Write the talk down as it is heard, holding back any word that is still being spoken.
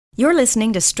You're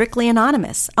listening to Strictly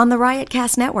Anonymous on the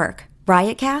Riotcast Network,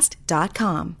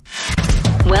 riotcast.com.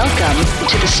 Welcome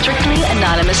to the Strictly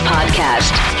Anonymous podcast.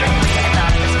 Strictly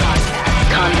Anonymous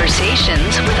podcast.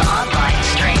 Conversations with online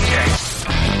strangers.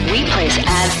 We place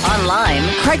ads online.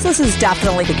 Craigslist is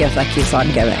definitely the gift that keeps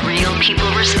on giving. Real people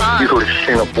respond. You go to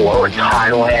Singapore or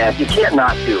Thailand. You can't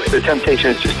not do it. The temptation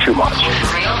is just too much.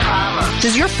 With real problems.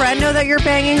 Does your friend know that you're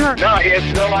banging her? No, he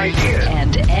has no idea.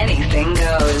 And anything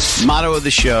goes. Motto of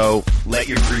the show, let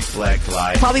your Greek flag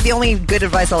fly. Probably the only good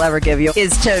advice I'll ever give you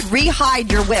is to re-hide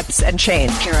your whips and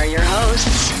chains. Here are your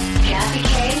hosts, Kathy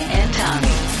Kay and Tommy.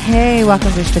 Hey,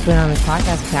 welcome to Strictly Anonymous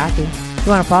Podcast with Kathy. If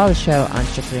you want to follow the show on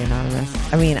Strictly Anonymous,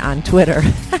 on Twitter,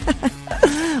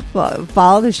 well,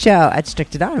 follow the show at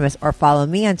Strict Anonymous or follow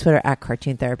me on Twitter at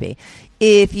Cartoon Therapy.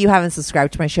 If you haven't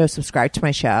subscribed to my show, subscribe to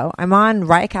my show. I'm on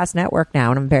Riotcast Network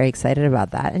now, and I'm very excited about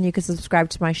that. And you can subscribe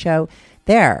to my show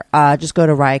there. Just go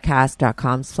to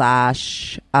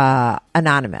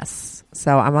riotcast.com/anonymous.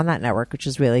 So I'm on that network, which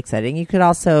is really exciting. You could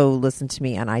also listen to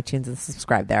me on iTunes and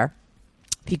subscribe there.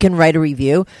 If you can write a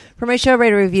review for my show,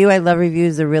 write a review. I love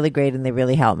reviews. They're really great and they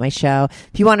really help my show.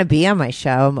 If you want to be on my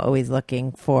show, I'm always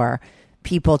looking for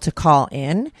people to call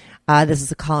in. This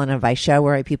is a call-in advice show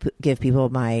where I give people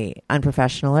my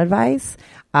unprofessional advice.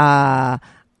 I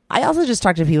also just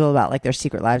talk to people about like their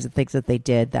secret lives and things that they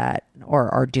did that or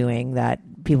are doing that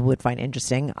people would find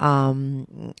interesting.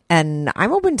 And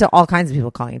I'm open to all kinds of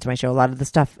people calling into my show. A lot of the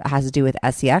stuff has to do with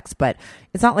sex, but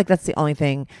it's not like that's the only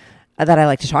thing that I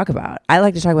like to talk about. I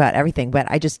like to talk about everything, but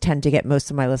I just tend to get most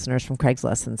of my listeners from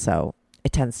Craigslist, and so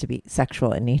it tends to be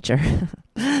sexual in nature,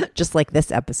 just like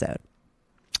this episode.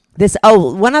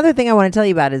 One other thing I want to tell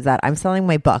you about is that I'm selling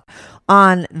my book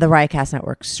on the Riotcast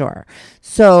Network store.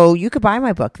 So you could buy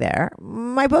my book there.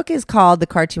 My book is called The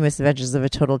Cartoon Misadventures of a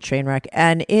Total Trainwreck,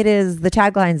 and the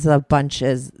tagline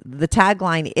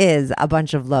is a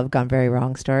bunch of love gone very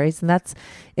wrong stories, and that's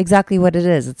exactly what it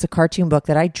is. It's a cartoon book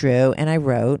that I drew and I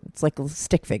wrote. It's like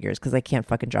stick figures because I can't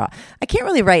fucking draw. I can't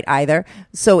really write either.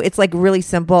 So it's like really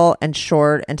simple and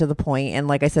short and to the point. And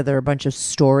like I said, there are a bunch of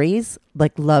stories,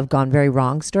 like love gone very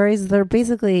wrong stories. They're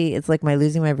basically, it's like my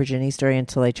losing my virginity story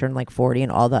until I turned like 40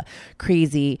 and all the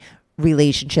crazy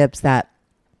relationships that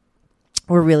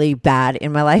were really bad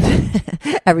in my life.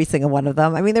 Every single one of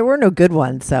them. I mean, there were no good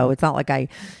ones. So it's not like I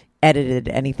edited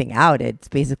anything out. It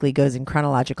basically goes in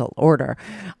chronological order.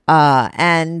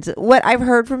 And what I've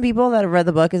heard from people that have read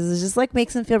the book is it just like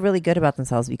makes them feel really good about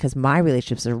themselves because my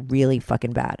relationships are really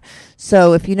fucking bad.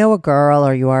 So if you know a girl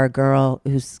or you are a girl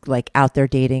who's like out there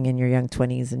dating in your young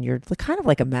 20s and you're kind of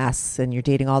like a mess and you're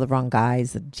dating all the wrong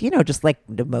guys and, just like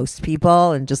most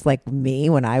people and just like me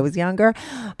when I was younger,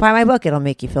 buy my book. It'll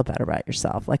make you feel better about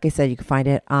yourself. Like I said, you can find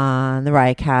it on the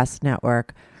Riotcast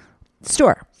Network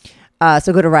store.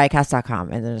 So go to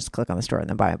riotcast.com and then just click on the store and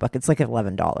then buy my book. It's like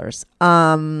 $11.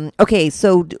 Okay,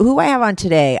 so who I have on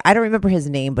today, I don't remember his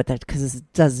name, but that because it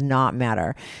does not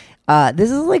matter.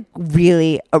 This is like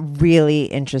a really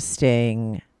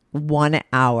interesting 1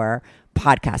 hour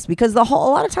podcast because a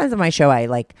lot of times on my show,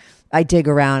 I dig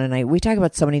around and we talk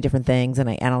about so many different things and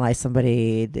I analyze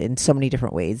somebody in so many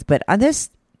different ways. But on this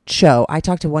show, I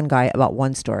talk to one guy about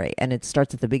one story and it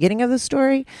starts at the beginning of the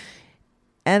story.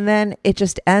 And then it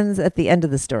just ends at the end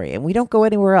of the story, and we don't go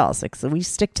anywhere else. So we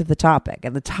stick to the topic,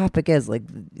 and the topic is like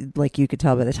you could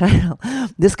tell by the title,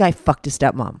 this guy fucked his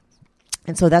stepmom,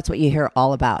 and so that's what you hear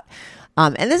all about.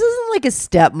 And this isn't like a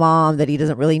stepmom that he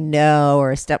doesn't really know,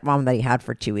 or a stepmom that he had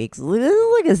for 2 weeks. This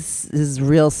is like his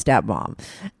real stepmom,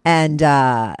 and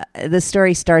the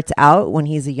story starts out when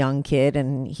he's a young kid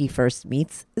and he first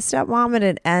meets the stepmom, and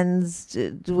it ends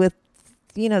with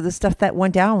the stuff that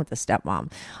went down with the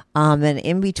stepmom. And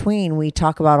in between, we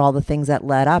talk about all the things that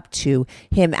led up to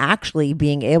him actually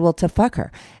being able to fuck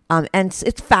her. And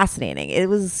it's fascinating. It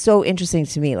was so interesting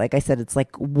to me. Like I said, it's a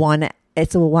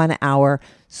 1 hour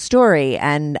story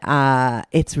and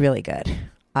it's really good.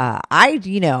 I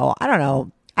don't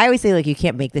know. I always say you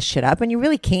can't make this shit up and you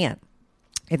really can't.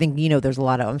 I think,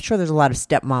 I'm sure there's a lot of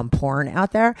stepmom porn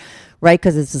out there, right?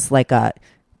 Because it's just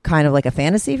kind of like a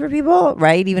fantasy for people,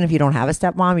 right? Even if you don't have a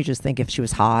stepmom, you just think if she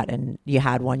was hot and you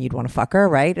had one, you'd want to fuck her,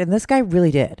 right? And this guy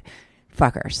really did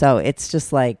fuck her. So it's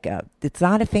just it's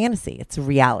not a fantasy, it's a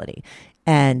reality.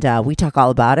 And we talk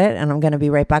all about it. And I'm going to be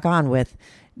right back on with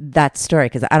that story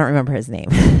because I don't remember his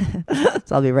name.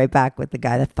 So I'll be right back with the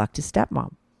guy that fucked his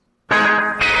stepmom.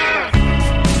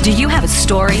 Do you have a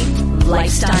story,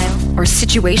 lifestyle, or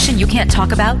situation you can't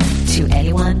talk about to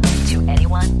anyone?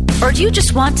 Or do you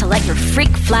just want to let your freak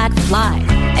flag fly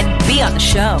and be on the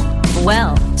show?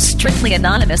 Well, Strictly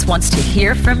Anonymous wants to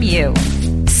hear from you.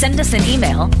 send us an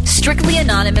email,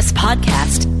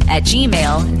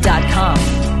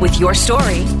 strictlyanonymouspodcast@gmail.com, with your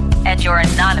story and your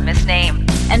anonymous name.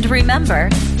 And remember,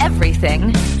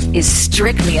 everything is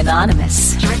strictly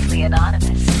anonymous. Strictly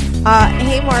anonymous.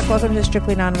 Hey, Mark, welcome to the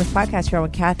Strictly Anonymous podcast. Here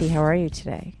with Kathy. How are you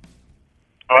today?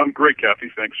 I'm great,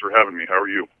 Kathy. Thanks for having me. How are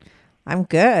you? I'm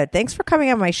good. Thanks for coming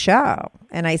on my show.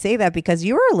 And I say that because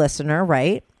you were a listener,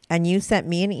 right? And you sent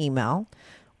me an email,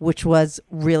 which was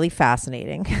really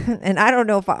fascinating. And I don't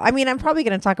know if I'm probably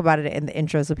going to talk about it in the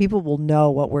intro so people will know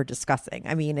what we're discussing.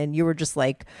 And you were just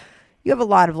like, you have a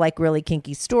lot of like really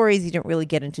kinky stories. You didn't really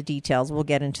get into details. We'll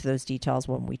get into those details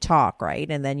when we talk, right?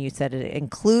 And then you said it,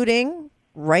 including,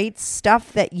 right,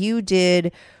 stuff that you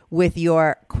did with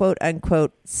your quote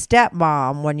unquote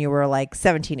stepmom when you were like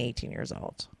 17, 18 years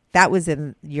old. That was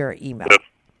in your email.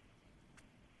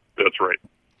 That's right.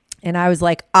 And I was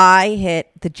like, I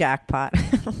hit the jackpot.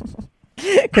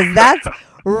 Because that's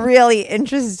really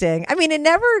interesting. I mean, it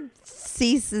never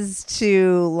ceases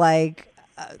to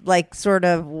sort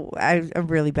of, I'm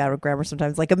really bad with grammar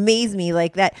sometimes, like amaze me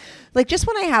like that. Like just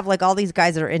when I have like all these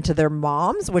guys that are into their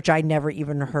moms, which I never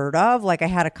even heard of. Like I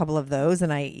had a couple of those,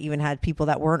 and I even had people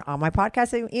that weren't on my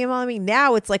podcast emailing me.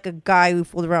 Now it's like a guy who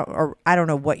fooled around, or I don't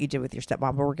know what you did with your stepmom,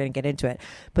 but we're going to get into it.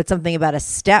 But something about a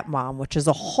stepmom, which is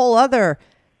a whole other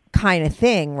kind of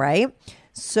thing, right?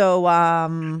 So,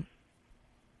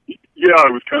 yeah, I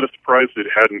was kind of surprised it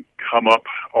hadn't come up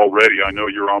already. I know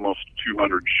you're almost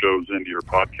 200 shows into your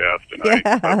podcast, and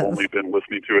I've only been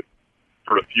listening to it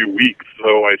for a few weeks,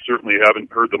 so I certainly haven't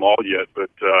heard them all yet, but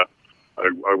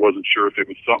I wasn't sure if it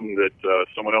was something that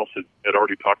someone else had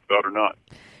already talked about or not.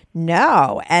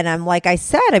 No. And I'm like I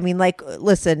said, I mean, like,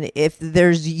 listen, if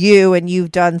there's you and you've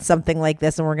done something like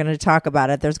this and we're going to talk about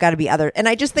it, there's got to be other. And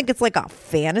I just think it's like a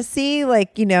fantasy,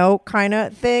 like, you know, kind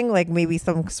of thing, like maybe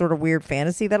some sort of weird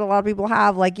fantasy that a lot of people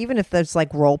have, like even if there's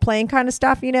like role playing kind of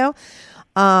stuff, you know.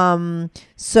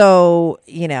 So,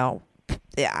 you know,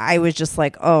 I was just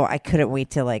like, oh, I couldn't wait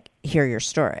to like hear your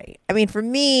story. I mean, for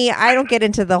me, I don't get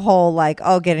into the whole like,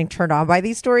 oh, getting turned on by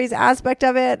these stories aspect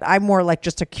of it. I'm more like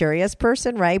just a curious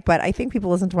person, right? But I think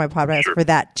people listen to my podcast for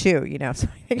that too, you know. So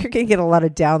I think you're going to get a lot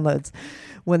of downloads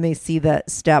when they see the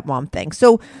stepmom thing.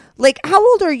 So like, how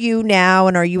old are you now?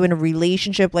 And are you in a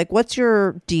relationship? Like, what's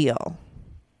your deal?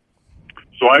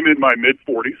 So I'm in my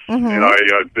mid-40s, and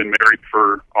I've been married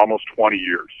for almost 20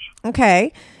 years.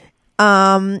 Okay.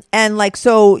 And like,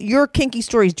 so your kinky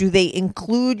stories, do they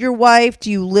include your wife?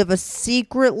 Do you live a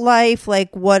secret life?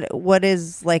 Like what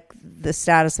is like the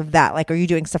status of that? Like, are you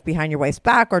doing stuff behind your wife's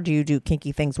back, or do you do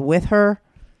kinky things with her?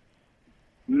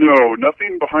 No,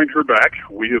 nothing behind her back.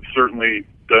 We have certainly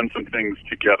done some things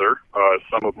together.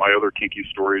 Some of my other kinky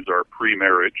stories are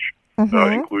pre-marriage,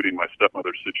 including my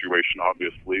stepmother's situation,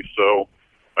 obviously. So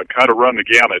I've kind of run the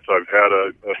gamut. I've had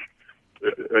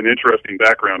an interesting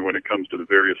background when it comes to the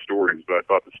various stories, but I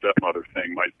thought the stepmother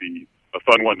thing might be a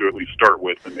fun one to at least start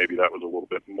with, and maybe that was a little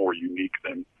bit more unique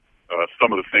than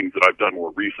some of the things that I've done more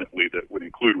recently that would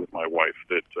include with my wife.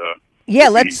 That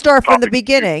let's start from the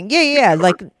beginning. Yeah,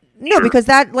 like no, sure. Because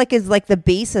that like is like the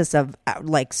basis of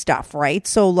like stuff, right?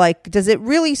 So like, does it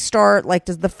really start like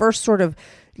does the first sort of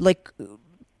like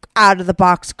out of the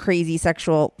box crazy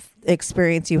sexual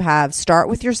experience you have start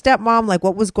with your stepmom? Like,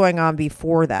 what was going on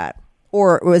before that?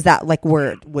 Or was that like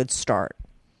where it would start?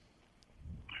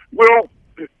 Well,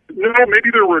 no,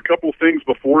 maybe there were a couple of things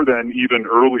before then, even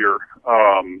earlier,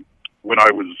 when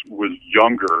I was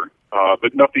younger,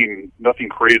 but nothing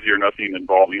crazy or nothing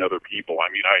involving other people. I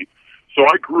mean, I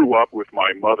grew up with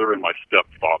my mother and my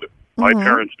stepfather. My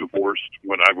parents divorced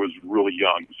when I was really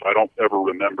young, so I don't ever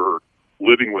remember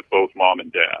living with both mom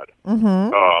and dad.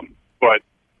 But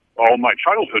all my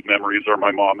childhood memories are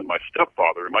my mom and my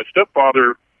stepfather. And my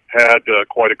stepfather had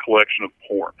quite a collection of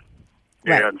porn.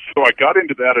 Right. And so I got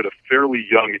into that at a fairly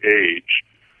young age,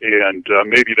 and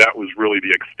maybe that was really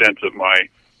the extent of my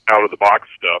out-of-the-box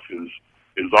stuff, is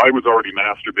I was already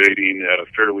masturbating at a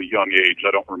fairly young age.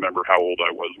 I don't remember how old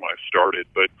I was when I started,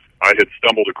 but I had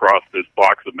stumbled across this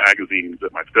box of magazines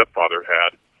that my stepfather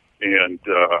had and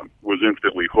was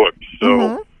instantly hooked.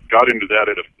 So got into that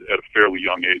at a fairly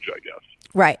young age, I guess.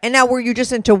 Right. And now, were you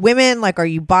just into women? Like, are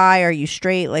you bi? Are you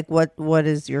straight? Like, what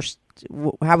is your,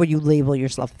 how would you label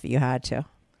yourself if you had to?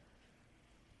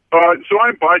 So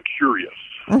I'm bi-curious.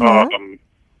 And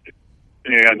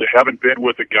haven't been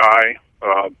with a guy,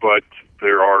 but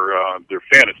there are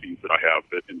fantasies that I have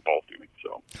that involve doing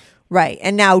so. Right.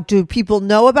 And now, do people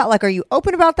know about, like, are you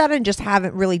open about that and just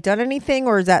haven't really done anything?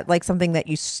 Or is that like something that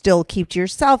you still keep to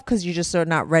yourself because you just are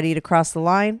not ready to cross the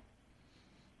line?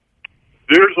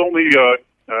 There's only a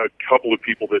couple of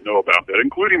people that know about that,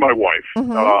 including my wife.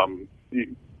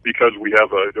 because we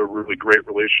have a really great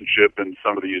relationship and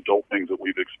some of the adult things that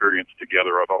we've experienced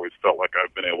together, I've always felt like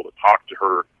I've been able to talk to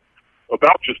her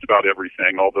about just about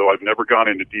everything, although I've never gone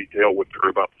into detail with her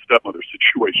about the stepmother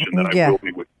situation that I will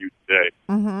be with you today.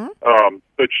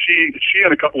 But she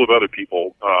and a couple of other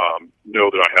people know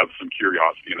that I have some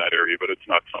curiosity in that area, but it's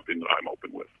not something that I'm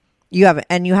open with.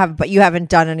 But you haven't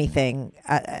done anything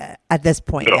at this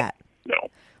point yet. No.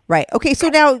 Right. Okay. So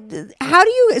now,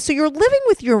 so you're living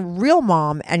with your real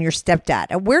mom and your stepdad.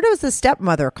 And where does the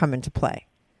stepmother come into play?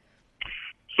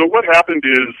 So what happened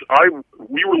is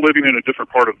we were living in a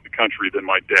different part of the country than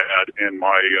my dad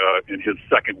and his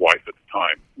second wife at the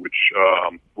time, which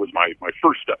was my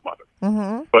first stepmother.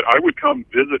 But I would come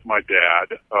visit my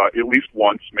dad at least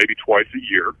once, maybe twice a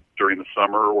year during the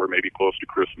summer or maybe close to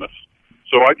Christmas.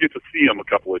 So I'd get to see him a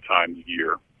couple of times a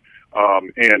year.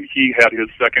 And he had his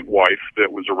second wife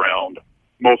that was around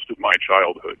most of my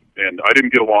childhood. And I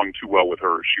didn't get along too well with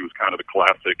her. She was kind of the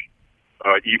classic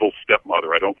evil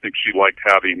stepmother. I don't think she liked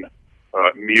having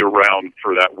me around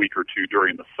for that week or two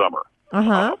during the summer.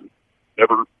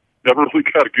 Never really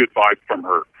got a good vibe from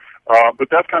her. But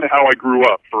that's kind of how I grew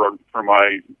up for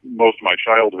most of my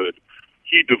childhood.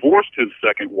 He divorced his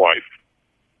second wife.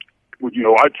 You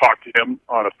know, I talked to him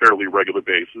on a fairly regular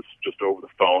basis, just over the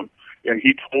phone, and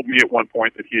he told me at one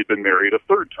point that he had been married a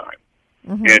third time.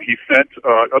 And he sent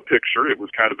a picture. It was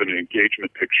kind of an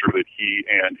engagement picture that he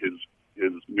and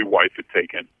his new wife had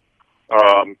taken,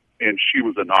 and she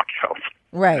was a knockout.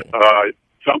 Right.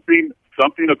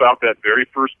 Something about that very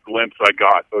first glimpse I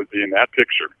got in that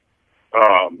picture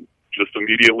just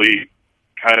immediately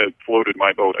kind of floated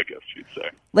my boat, I guess you'd say.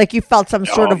 Like you felt some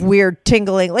sort of weird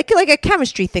tingling, like a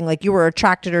chemistry thing, like you were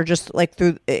attracted or just like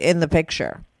through in the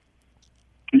picture.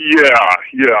 Yeah,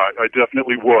 I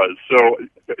definitely was. So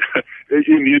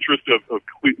in the interest of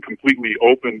completely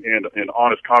open and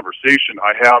honest conversation,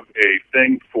 I have a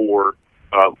thing for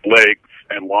legs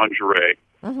and lingerie.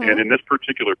 And in this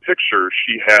particular picture,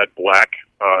 she had black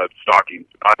stockings,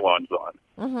 nylons on,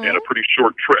 and a pretty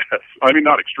short dress. I mean,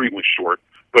 not extremely short,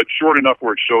 but short enough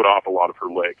where it showed off a lot of her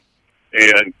leg.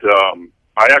 And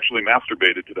I actually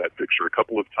masturbated to that picture a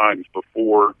couple of times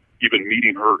before even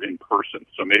meeting her in person.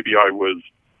 So maybe I was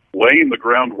laying the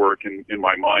groundwork in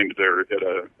my mind there at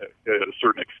a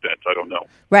certain extent. I don't know.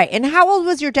 Right. And how old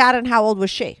was your dad and how old was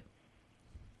she?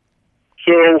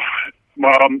 So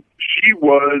she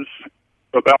was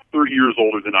about 30 years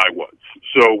older than I was.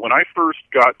 So when I first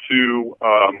got to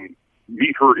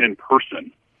meet her in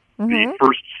person, the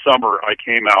first summer I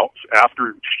came out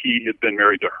after he had been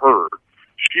married to her,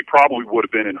 she probably would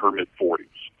have been in her mid-40s.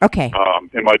 Okay.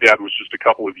 And my dad was just a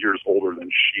couple of years older than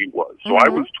she was. So I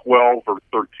was 12 or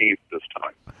 13 this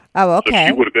time. Oh, okay.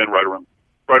 So she would have been right around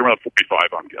 45,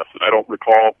 I'm guessing. I don't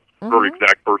recall her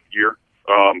exact birth year,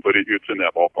 but it's in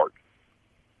that ballpark.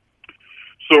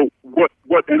 So what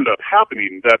ended up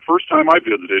happening, that first time I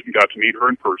visited and got to meet her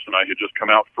in person, I had just come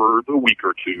out for the week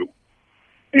or two,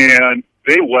 and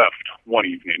they left one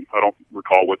evening. I don't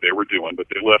recall what they were doing, but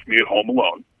they left me at home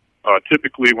alone.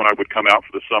 Typically, when I would come out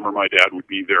for the summer, my dad would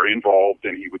be very involved,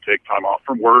 and he would take time off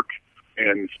from work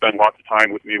and spend lots of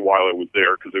time with me while I was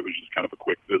there because it was just kind of a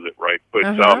quick visit, right? But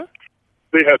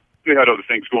they had other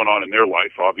things going on in their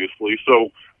life, obviously.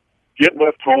 So get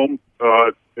left home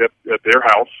at their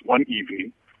house one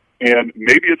evening, and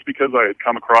maybe it's because I had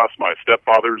come across my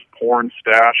stepfather's porn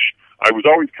stash. I was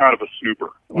always kind of a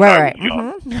snooper when I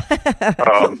was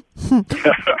young.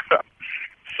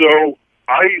 So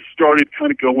I started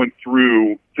kind of going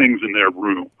through things in their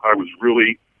room. I was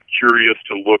really curious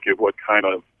to look at what kind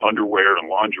of underwear and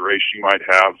lingerie she might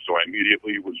have, so I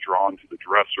immediately was drawn to the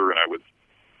dresser, and I was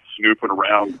snooping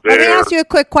around there. Let me ask you a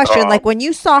quick question. Like, when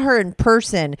you saw her in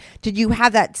person, did you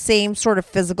have that same sort of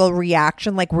physical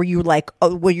reaction? Like, were you like,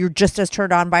 were you just as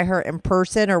turned on by her in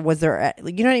person, or was there,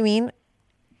 you know what I mean?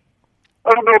 I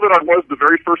don't know that I was the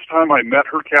very first time I met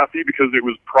her, Kathy, because it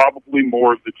was probably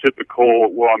more of the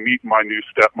typical, well, I'm meeting my new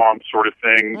stepmom sort of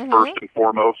thing first and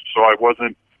foremost. So I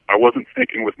wasn't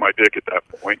thinking with my dick at that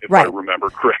point, if I remember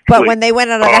correctly. But when they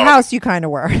went out of the house, you kind of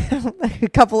were a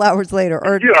couple hours later.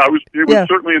 Or yeah, it was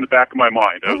certainly in the back of my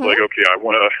mind. I was like, okay, I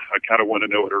kind of want to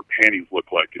know what her panties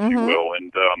look like, if you will,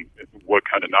 and what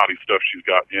kind of naughty stuff she's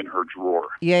got in her drawer.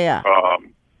 Yeah.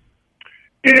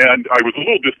 And I was a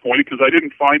little disappointed because I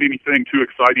didn't find anything too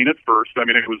exciting at first. I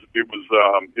mean, it was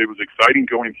exciting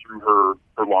going through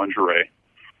her lingerie,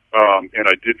 and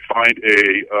I did find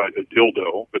a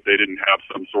dildo, but they didn't have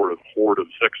some sort of hoard of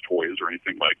sex toys or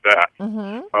anything like that.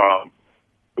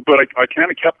 But I kind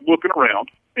of kept looking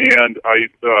around, and I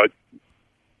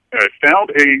found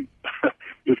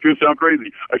it's going to sound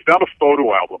crazy. I found a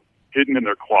photo album hidden in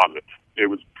their closet. It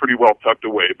was pretty well tucked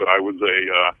away, but I was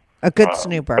a good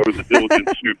snooper. I was a diligent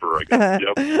snooper, I guess.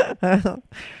 Yep.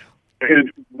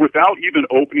 And without even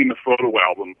opening the photo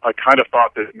album, I kind of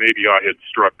thought that maybe I had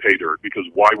struck pay dirt, because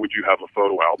why would you have a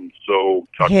photo album so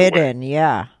tucked hidden? away?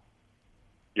 Yeah.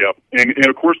 Yep. And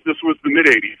of course, this was the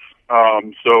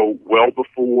mid-'80s, so well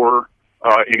before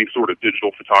any sort of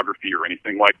digital photography or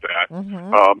anything like that.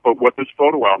 But what this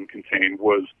photo album contained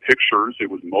was pictures.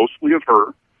 It was mostly of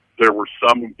her. There were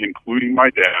some, including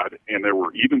my dad, and there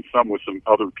were even some with some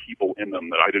other people in them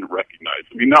that I didn't recognize.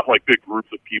 I mean, not like big groups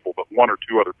of people, but one or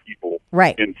two other people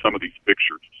in some of these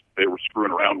pictures they were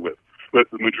screwing around with.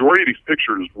 But the majority of these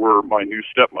pictures were my new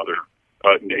stepmother,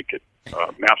 naked,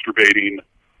 masturbating,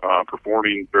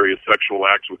 performing various sexual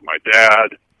acts with my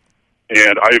dad,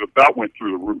 and I about went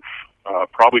through the roof.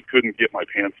 Probably couldn't get my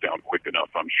pants down quick enough,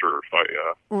 I'm sure, if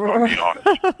I'm being honest.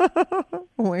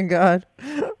 Oh, my God.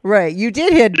 Right. You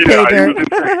did hit pay dirt.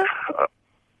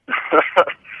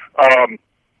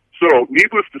 So,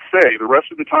 needless to say, the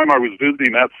rest of the time I was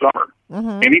visiting that summer,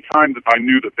 anytime that I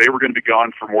knew that they were going to be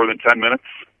gone for more than 10 minutes,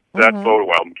 that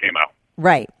photo album came out.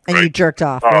 Right. And you jerked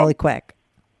off really quick.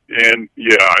 And,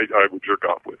 yeah, I would jerk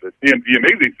off with it. And the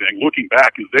amazing thing, looking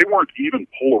back, is they weren't even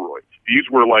Polaroids. These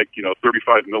were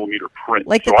 35 millimeter prints.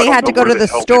 Like that they had to go to the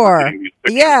store.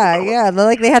 Yeah.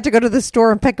 Like they had to go to the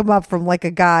store and pick them up from a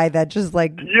guy that just I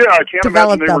can't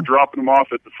imagine they were dropping them off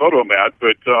at the photomat,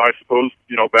 but I suppose,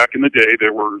 back in the day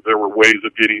there were ways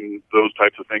of getting those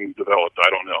types of things developed. I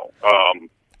don't know.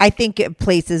 I think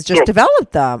places just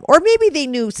developed them, or maybe they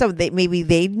knew maybe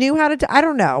they knew how to. I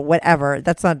don't know. Whatever.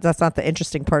 That's not the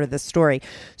interesting part of this story.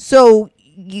 So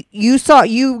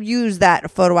you used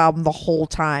that photo album the whole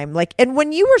time, and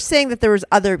when you were saying that there was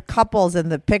other couples in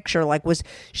the picture, was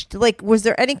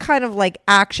there any kind of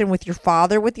action with your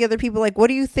father with the other people? What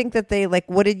do you think that they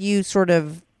what did you sort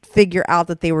of figure out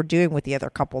that they were doing with the other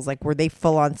couples? Were they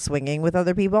full on swinging with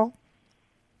other people?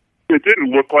 It didn't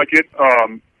look like it.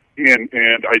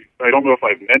 And I don't know if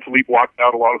I've mentally blocked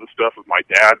out a lot of the stuff of my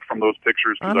dad from those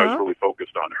pictures, because I was really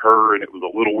focused on her, and it was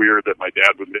a little weird that my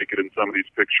dad would make it in some of these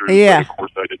pictures. Yeah. But of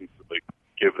course, I didn't really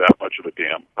give that much of a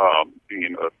damn,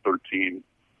 being a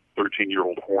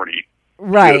 13-year-old horny.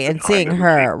 Right, and seeing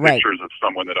her, right. Pictures of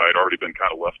someone that I had already been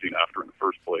kind of lusting after in the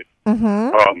first place.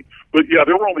 But yeah,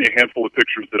 there were only a handful of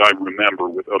pictures that I remember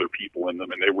with other people in them,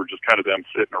 and they were just kind of them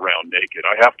sitting around naked.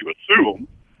 I have to assume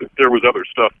that there was other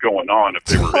stuff going on if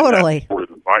they were in that sort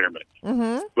of environment.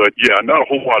 But yeah, not a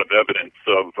whole lot of evidence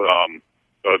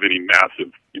of any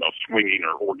massive, swinging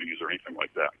or orgies or anything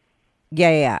like that.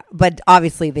 Yeah. But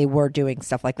obviously they were doing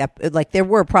stuff like that. They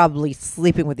were probably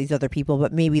sleeping with these other people,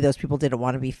 but maybe those people didn't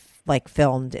want to be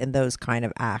filmed in those kind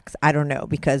of acts. I don't know,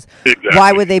 because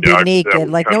why would they be naked?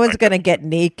 No one's going to get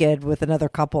naked with another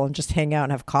couple and just hang out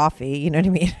and have coffee. You know what I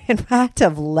mean? It had to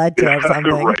have led to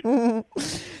something. Right.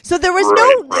 So there was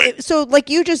so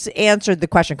you just answered the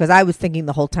question, because I was thinking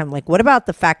the whole time, what about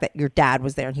the fact that your dad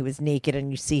was there and he was naked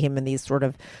and you see him in these sort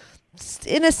of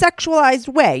in a sexualized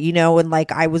way, and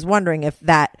I was wondering if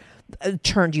that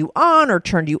turned you on or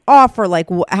turned you off, or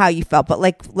how you felt. But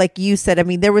like you said, I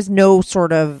mean, there was no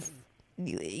sort of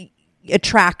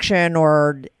attraction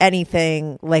or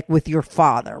anything with your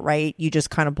father, right? You just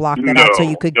kind of blocked that out so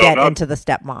you could get into the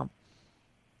stepmom.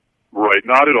 Right,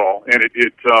 not at all. And it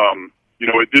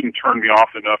it didn't turn me off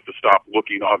enough to stop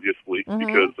looking, obviously,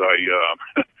 because I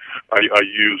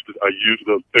used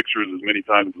those pictures as many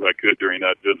times as I could during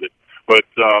that visit. But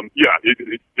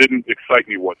it didn't excite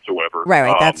me whatsoever.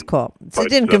 Right. That's cool. So it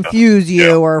didn't confuse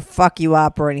you or fuck you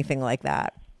up or anything like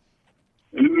that.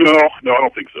 No, I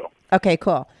don't think so. Okay,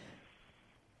 cool.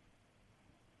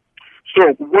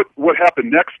 So what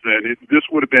happened next then? This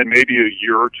would have been maybe a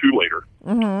year or two later.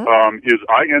 Is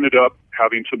I ended up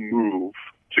having to move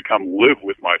to come live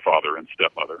with my father and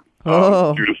stepmother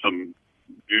due to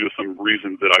some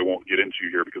reasons that I won't get into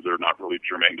here, because they're not really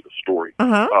germane to the story,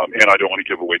 and I don't want to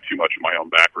give away too much of my own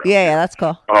background. Yeah, that's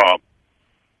cool.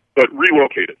 But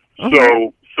relocated.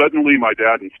 So suddenly, my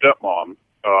dad and stepmom,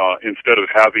 instead of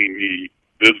having me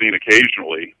visiting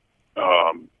occasionally,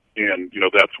 and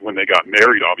that's when they got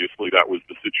married. Obviously, that was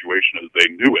the situation as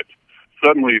they knew it.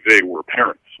 Suddenly, they were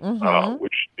parents,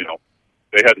 which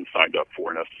they hadn't signed up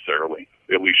for necessarily.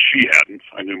 At least she hadn't.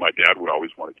 I knew my dad would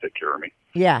always want to take care of me.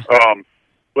 Yeah.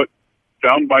 But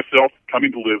found myself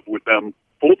coming to live with them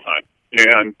full time,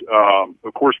 and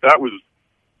of course that was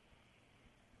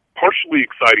partially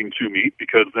exciting to me,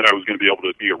 because then I was going to be able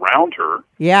to be around her.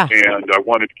 Yeah. And I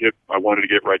wanted to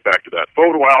get right back to that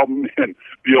photo album and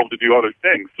be able to do other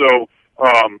things. So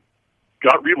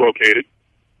got relocated,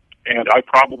 And I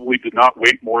probably did not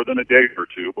wait more than a day or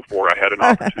two before I had an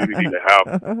opportunity to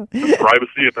have some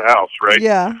privacy at the house, right?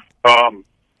 Yeah.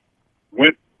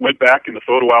 Went back and the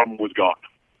photo album was gone.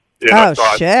 And Oh, I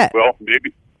thought, shit. well,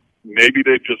 maybe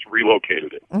they've just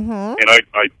relocated it. Mm-hmm. And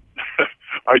I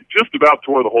I just about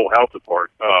tore the whole house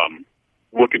apart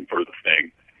looking for the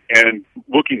thing. And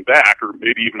looking back, or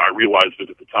maybe even I realized it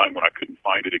at the time when I couldn't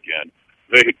find it again,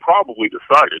 they had probably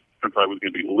decided, since I was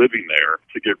going to be living there,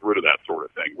 to get rid of that sort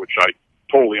of thing, which I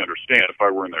totally understand. If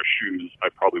I were in their shoes, I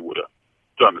probably would have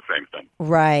done the same thing.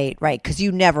 Right, because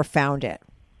you never found it.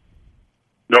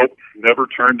 Nope, never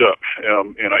turned up.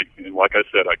 And like I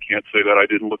said, I can't say that I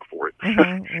didn't look for it.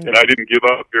 Mm-hmm. And I didn't give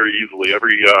up very easily.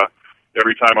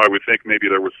 Every time I would think maybe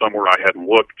there was somewhere I hadn't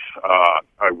looked,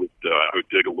 I would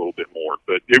dig a little bit more.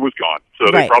 But it was gone.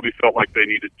 So they probably felt like they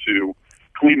needed to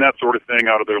clean that sort of thing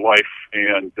out of their life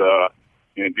and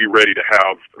be ready to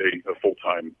have a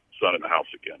full-time son in the house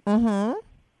again. Mm-hmm.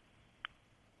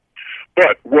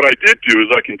 But what I did do is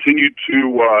I continued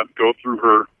to go through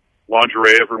her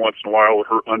lingerie every once in a while, with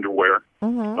her underwear.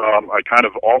 Mm-hmm. I kind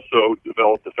of also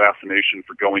developed a fascination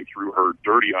for going through her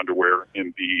dirty underwear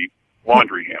in the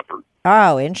laundry hamper.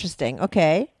 Oh, interesting.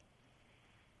 Okay.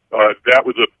 That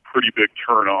was a pretty big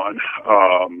turn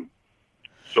on.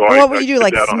 So what would you do? did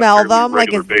Like that on a smell fairly them?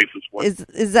 Like regular basis.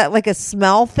 is that like a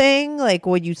smell thing? Like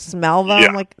would you smell them?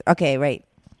 Yeah. Like okay, right.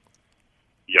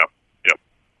 Yep.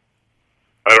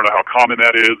 I don't know how common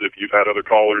that is if you've had other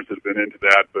callers that have been into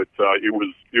that, but it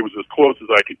was as close as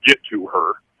I could get to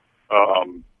her,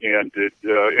 and it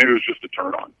was just a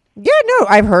turn on. Yeah, no,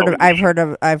 I've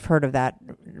heard of that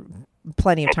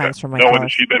plenty of times from my knowing callers.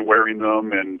 that she'd been wearing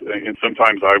them, and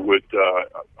sometimes I would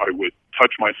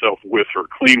touch myself with her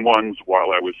clean ones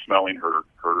while I was smelling her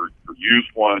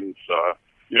used ones.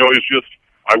 It was just,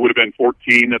 I would have been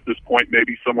 14 at this point,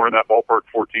 maybe somewhere in that ballpark,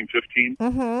 14, 15,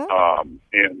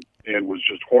 and was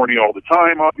just horny all the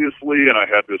time, obviously. And I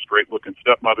had this great-looking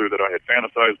stepmother that I had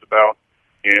fantasized about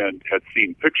and had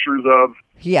seen pictures of.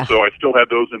 Yeah. So I still had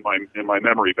those in my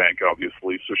memory bank,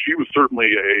 obviously. So she was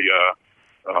certainly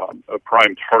a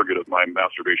prime target of my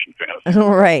masturbation fantasy.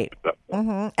 Right.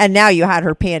 Mm-hmm. And now you had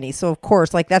her panties, so of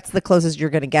course, like that's the closest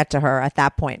you're going to get to her at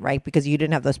that point, right? Because you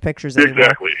didn't have those pictures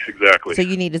anymore. Exactly. So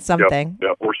you needed something.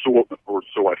 Yep. Or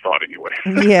so I thought anyway.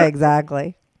 Yeah,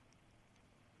 exactly.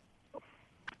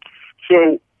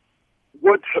 So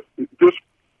this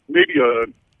maybe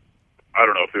I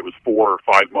don't know if it was 4 or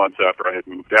 5 months after I had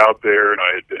moved out there, and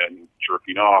I had been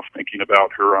jerking off, thinking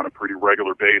about her on a pretty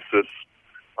regular basis.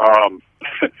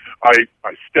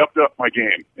 I stepped up my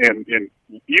game, and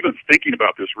even thinking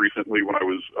about this recently, when I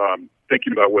was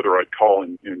thinking about whether I'd call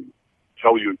and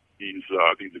tell you these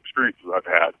experiences I've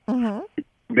had, it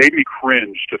made me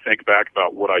cringe to think back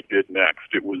about what I did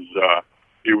next. It was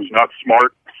not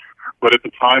smart, but at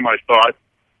the time I thought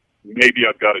maybe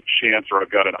I've got a chance or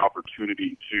I've got an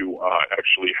opportunity to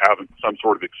actually have some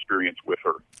sort of experience with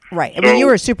her. Right. I mean, you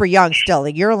were super young still.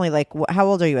 Like, you're only like, how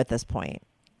old are you at this point?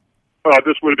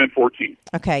 This would have been 14.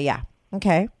 Okay, yeah.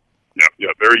 Okay. Yeah,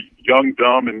 very young,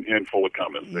 dumb, and full of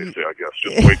cum, as they say, I guess.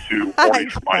 Just way too horny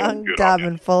for my own good. Dumb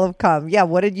and full of cum. Yeah,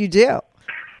 what did you do?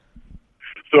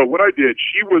 So what I did,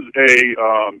 she was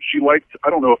she liked, I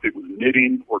don't know if it was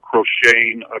knitting or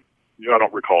crocheting. I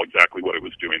don't recall exactly what it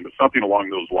was doing, but something along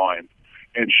those lines.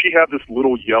 And she had this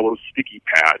little yellow sticky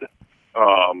pad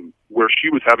where she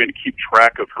was having to keep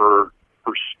track of her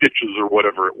stitches or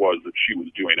whatever it was that she was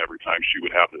doing every time she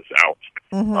would have this out.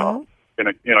 Mm-hmm. And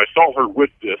I saw her with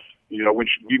this, when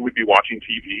we would be watching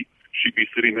TV, she'd be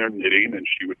sitting there knitting, and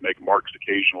she would make marks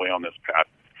occasionally on this pad.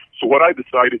 So what I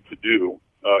decided to do,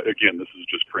 again, this is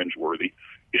just cringeworthy,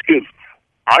 is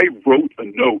I wrote a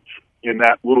note in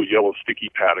that little yellow sticky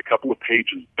pad a couple of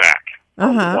pages back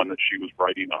on the one that she was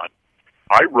writing on.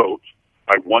 I wrote,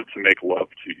 "I want to make love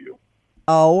to you."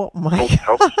 Oh, my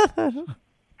God.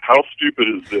 How stupid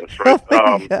is this, right?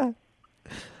 Oh my God.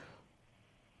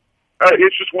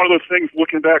 It's just one of those things,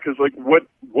 looking back, is like, what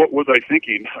was I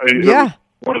thinking? It was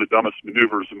one of the dumbest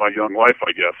maneuvers in my young life,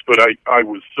 I guess. But I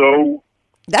was so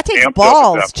that takes amped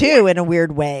balls, up at that too, point. in a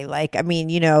weird way. Like, I mean,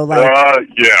 yeah, I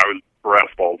was brass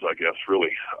balls, I guess,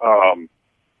 really.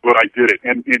 But I did it.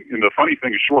 And the funny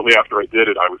thing is, shortly after I did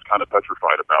it, I was kind of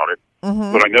petrified about it.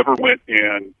 Mm-hmm. But I never went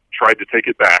and tried to take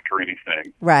it back or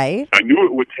anything. Right. I knew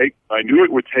it would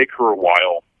take her a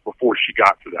while before she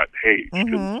got to that page.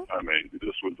 Because I mean,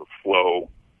 this was a slow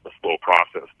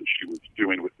process that she was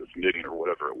doing with this knitting or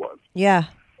whatever it was. Yeah.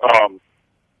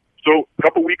 So a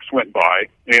couple weeks went by,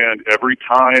 and every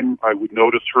time I would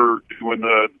notice her doing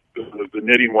the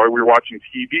knitting while we were watching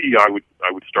TV, I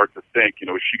would start to think, is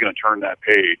she going to turn that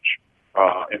page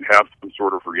and have some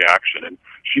sort of reaction. And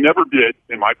she never did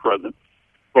in my presence,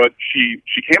 but she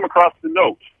came across the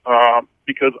note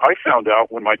because I found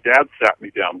out when my dad sat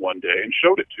me down one day and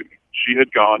showed it to me. She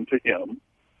had gone to him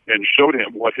and showed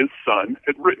him what his son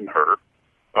had written her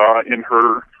in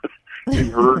her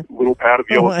little pad of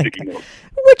yellow sticky notes.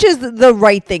 Which is the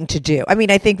right thing to do. I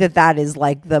mean, I think that is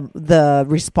like the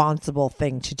responsible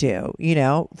thing to do,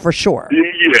 for sure.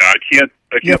 Yeah, I can't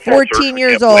You're fault 14 her.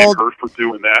 years I can't blame old. her for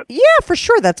doing that. Yeah, for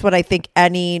sure. That's what I think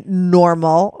any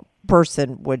normal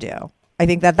person would do. I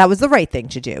think that was the right thing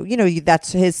to do.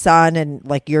 That's his son, and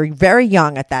like you're very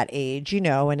young at that age,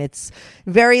 and it's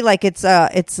very like it's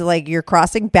like you're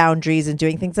crossing boundaries and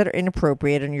doing things that are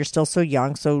inappropriate, and you're still so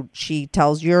young. So she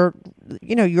tells your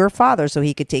father so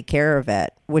he could take care of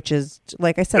it, which is,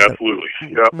 like I said, Absolutely.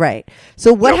 Yep. right.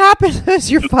 So what happened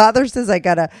is your father says, "I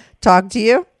gotta talk to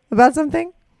you about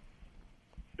something."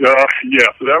 Yeah,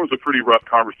 so that was a pretty rough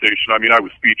conversation. I mean, I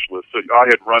was speechless. So I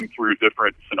had run through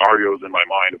different scenarios in my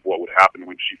mind of what would happen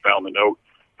when she found the note.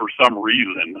 For some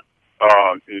reason,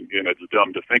 and it's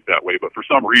dumb to think that way, but for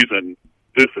some reason,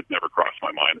 this had never crossed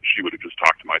my mind that she would have just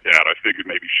talked to my dad. I figured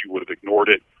maybe she would have ignored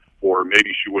it, or maybe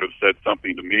she would have said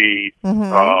something to me. Mm-hmm.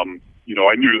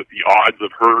 I knew that the odds of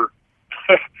her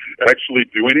actually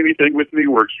doing anything with me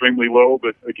were extremely low,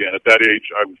 but again, at that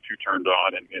age, I was too turned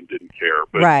on and didn't care.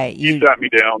 But right. He sat me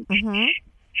down, Mm-hmm.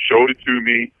 showed it to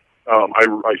me.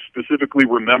 I specifically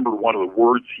remember one of the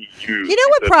words he used. You know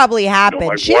what probably happened?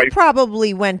 my She wife-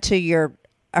 probably went to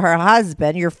her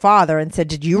husband, your father, and said,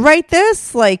 "Did you write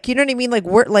this?" Like, you know what I mean?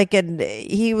 Like, and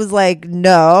he was like,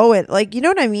 "No," and like, you know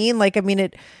what I mean? Like, I mean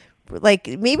it. Like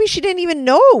maybe she didn't even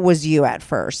know it was you at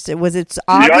first. It's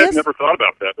obvious. Yeah, I've never thought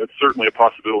about that. That's certainly a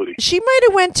possibility. She might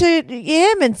have went to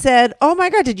him and said, "Oh my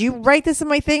God, did you write this in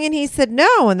my thing?" And he said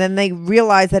no. And then they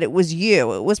realized that it was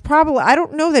you. It was probably, I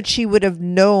don't know that she would have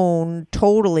known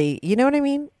totally. You know what I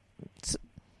mean?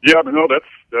 Yeah, but no,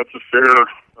 that's a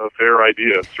fair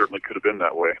idea. It certainly could have been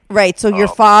that way. Right. So your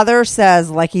father says,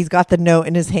 like, he's got the note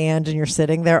in his hand and you're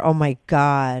sitting there. Oh my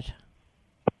God.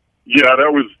 Yeah,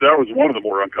 that was one of the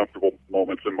more uncomfortable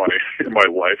moments in my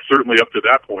life. Certainly up to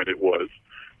that point, it was.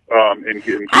 And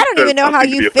he I don't even know how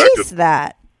you faced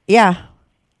that. Yeah.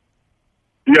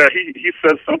 Yeah, he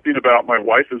says something about my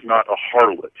wife is not a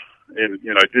harlot, and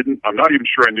I'm not even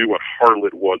sure I knew what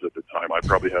harlot was at the time. I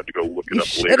probably had to go look it You up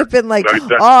should later. have been like,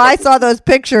 But I saw those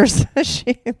pictures.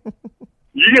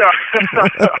 Yeah,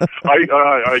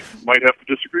 I might have to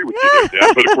disagree with you there,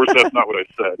 Dan, but of course that's not what I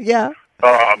said. Yeah.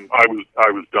 I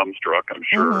was dumbstruck. I'm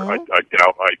sure. Mm-hmm. I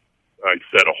doubt I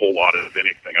said a whole lot of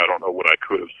anything. I don't know what I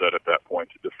could have said at that point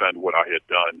to defend what I had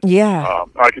done. Yeah.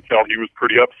 I could tell he was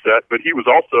pretty upset, but he was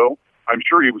also, I'm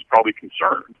sure he was probably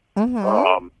concerned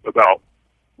about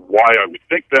why I would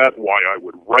think that, why I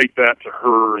would write that to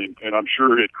her, and I'm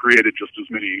sure it created just as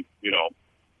many,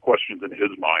 questions in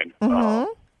his mind.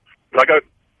 But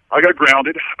I got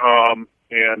grounded,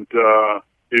 and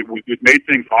it made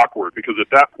things awkward because at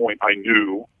that point I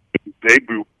knew they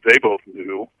both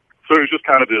knew, so it was just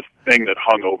kind of this thing that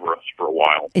hung over us for a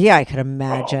while. Yeah, I could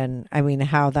imagine. I mean,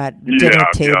 how that dinner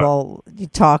table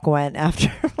talk went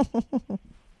after.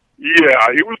 Yeah,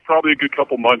 it was probably a good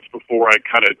couple months before I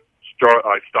kind of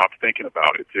stopped thinking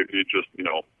about it. It just,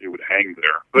 it would hang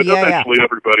there. But eventually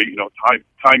everybody,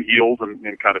 time heals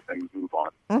and kind of things move on.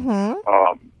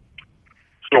 Mm-hmm.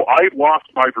 So I lost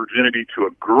my virginity to a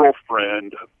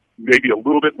girlfriend maybe a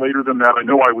little bit later than that. I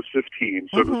know I was 15,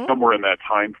 so it was somewhere in that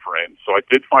time frame. So I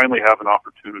did finally have an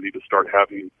opportunity to start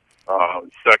having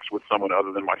sex with someone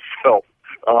other than myself.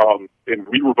 And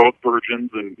we were both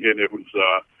virgins, and it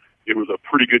was a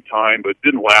pretty good time, but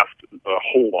didn't last a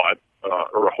whole lot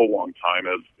or a whole long time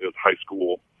as high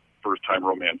school first-time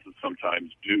romances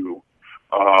sometimes do.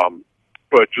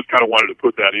 But just kind of wanted to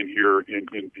put that in here in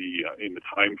the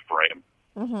time frame.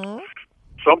 Mm-hmm.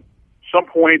 Some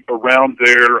point around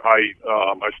there, I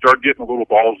started getting a little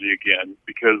ballsy again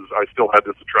because I still had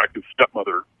this attractive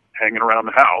stepmother hanging around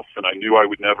the house, and I knew I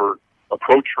would never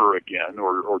approach her again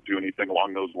or do anything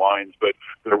along those lines. But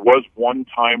there was one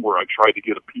time where I tried to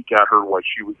get a peek at her while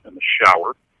she was in the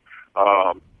shower.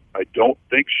 I don't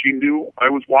think she knew I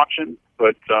was watching,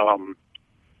 but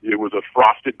it was a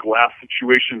frosted glass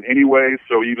situation anyway,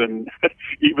 so even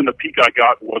the peek I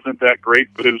got wasn't that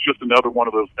great, but it was just another one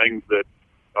of those things that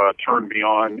turned me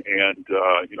on and,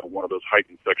 one of those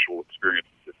heightened sexual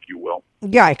experiences, if you will.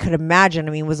 Yeah, I could imagine.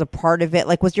 I mean, was a part of it,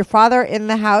 like, was your father in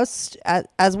the house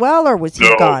as well, or was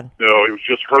he gone? No, it was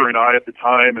just her and I at the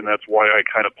time, and that's why I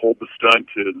kind of pulled the stunt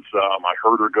is I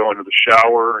heard her go into the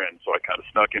shower, and so I kind of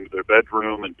snuck into their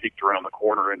bedroom and peeked around the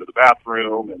corner into the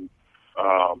bathroom, and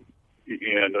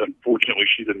and unfortunately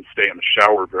she didn't stay in the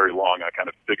shower very long. I kind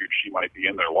of figured she might be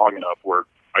in there long enough where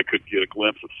I could get a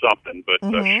glimpse of something, but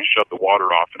she shut the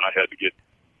water off, and I had to get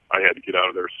out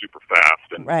of there super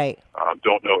fast. And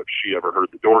don't know if she ever heard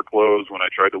the door close when I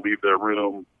tried to leave their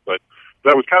room, but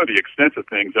that was kind of the extent of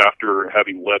things after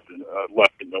having left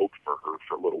a note for her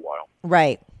for a little while.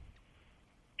 Right.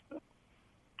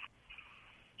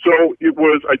 So it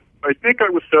was, I think I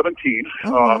was 17,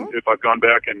 if I've gone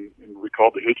back and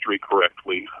recalled the history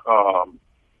correctly. And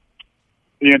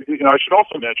I should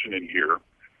also mention in here,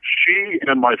 she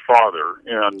and my father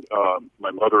and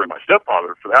my mother and my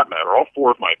stepfather, for that matter, all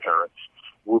four of my parents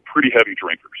were pretty heavy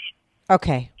drinkers.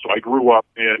 Okay. So I grew up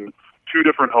in two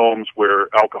different homes where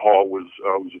alcohol was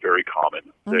very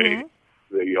common. They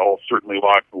all certainly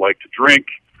liked to drink.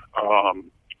 I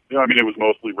mean, it was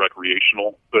mostly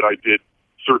recreational, but I did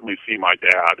certainly see my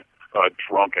dad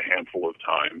drunk a handful of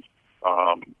times,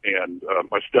 and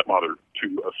my stepmother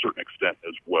to a certain extent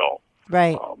as well.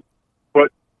 Right.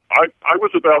 But I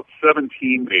was about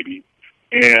 17 maybe,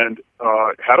 and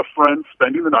had a friend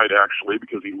spending the night actually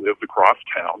because he lived across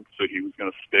town, so he was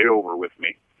going to stay over with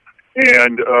me.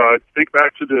 And think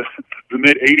back to the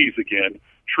mid 80s again.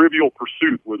 Trivial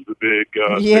Pursuit was the big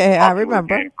I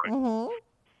remember. Game, right?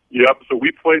 Yep. So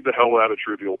we played the hell out of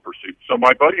Trivial Pursuit. So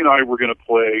my buddy and I were going to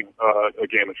play a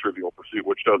game of Trivial Pursuit,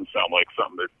 which doesn't sound like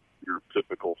something that your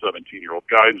typical 17-year-old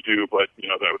guys do, but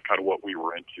that was kind of what we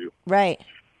were into. Right.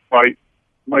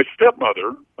 My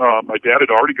stepmother, my dad had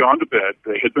already gone to bed.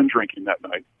 They had been drinking that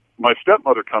night. My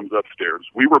stepmother comes upstairs.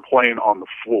 We were playing on the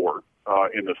floor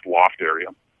in this loft area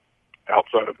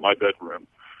outside of my bedroom.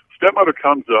 Stepmother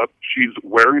comes up. She's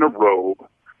wearing a robe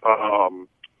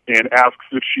and asks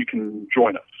if she can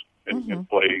join us and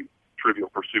play Trivial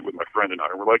Pursuit with my friend and I.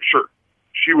 And we're like, sure.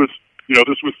 She was,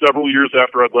 this was several years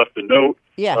after I'd left the note.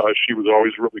 Yeah. She was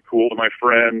always really cool to my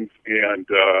friends, and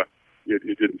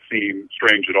it didn't seem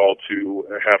strange at all to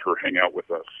have her hang out with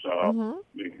us. And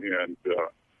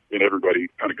everybody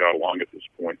kind of got along at this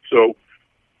point. So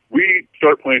we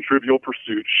start playing Trivial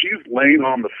Pursuit. She's laying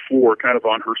on the floor, kind of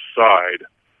on her side.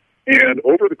 And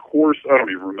over the course, I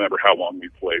don't even remember how long we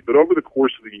played, but over the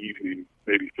course of the evening,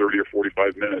 maybe 30 or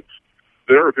 45 minutes,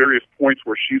 there are various points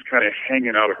where she's kind of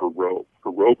hanging out of her robe.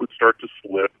 Her robe would start to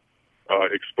slip,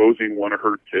 exposing one of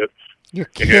her tits. You're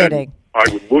kidding. And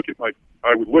I would look at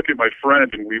my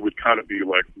friend, and we would kind of be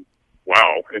like,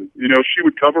 "Wow!" And she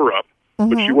would cover up,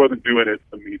 but she wasn't doing it.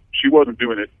 She wasn't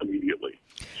doing it immediately.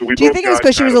 So do you think it was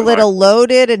because she was a little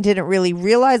loaded and didn't really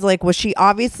realize? Like, was she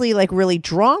obviously really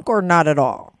drunk or not at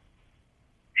all?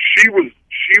 She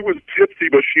was tipsy,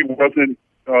 but she wasn't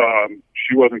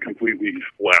completely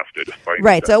blasted.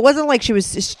 Right, so it wasn't like she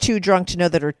was just too drunk to know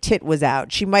that her tit was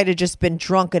out. She might have just been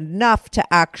drunk enough to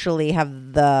actually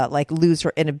have the lose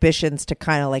her inhibitions to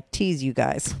kind of tease you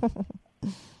guys.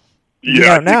 You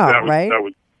don't know, right?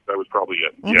 That was probably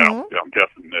it. Yeah, I'm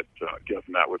guessing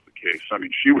that was the case. I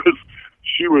mean, she was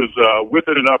with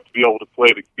it enough to be able to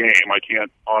play the game. I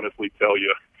can't honestly tell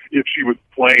you if she was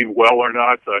playing well or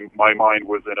not. My mind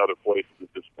was in other places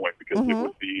at this point because it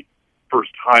was the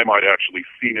first time I'd actually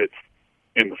seen it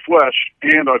in the flesh,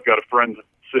 and I've got a friend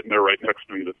sitting there right next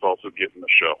to me that's also getting the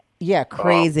show. Yeah,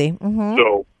 crazy.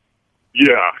 So,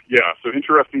 so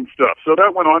interesting stuff. So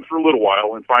that went on for a little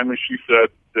while, and finally she said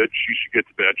that she should get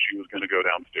to bed. She was going to go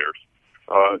downstairs.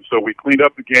 So we cleaned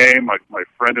up the game. My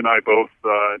friend and I both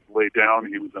laid down.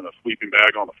 He was in a sleeping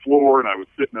bag on the floor, and I was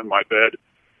sitting in my bed.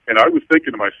 And I was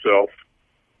thinking to myself,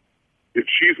 if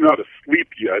she's not asleep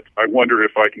yet, I wonder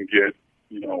if I can get,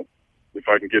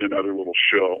 another little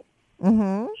show.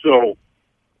 So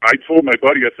I told my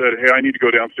buddy, I said, hey, I need to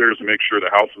go downstairs and make sure the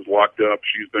house is locked up.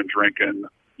 She's been drinking.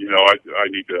 I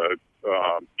need to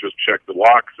just check the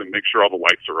locks and make sure all the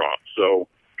lights are off. So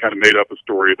kind of made up a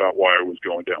story about why I was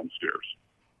going downstairs.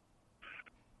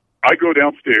 I go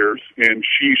downstairs, and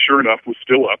she, sure enough, was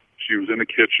still up. She was in the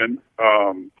kitchen.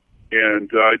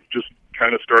 And I just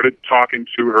kind of started talking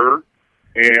to her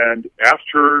and asked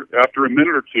her after a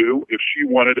minute or two if she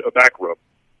wanted a back rub.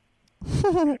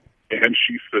 And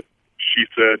she said,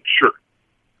 sure.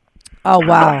 Oh,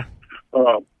 wow.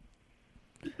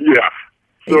 Yeah.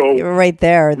 So you're right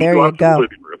there. There you go.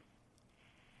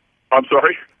 I'm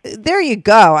sorry? There you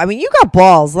go. I mean, you got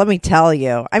balls, let me tell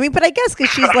you. I mean, but I guess because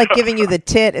she's giving you the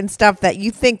tit and stuff that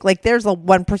you think there's a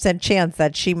 1% chance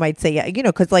that she might say, yeah,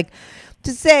 because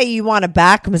to say you want a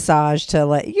back massage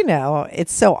to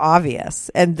it's so obvious.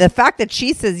 And the fact that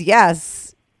she says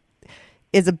yes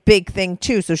is a big thing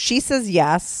too. So she says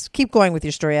yes. Keep going with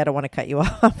your story. I don't want to cut you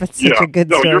off. It's such a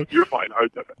good story. No, you're fine. I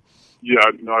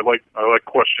like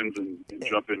questions and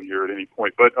jump in here at any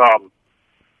point. But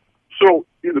So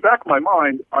in the back of my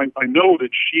mind, I know that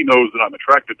she knows that I'm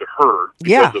attracted to her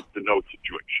because of the note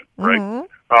situation, right?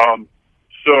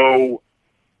 So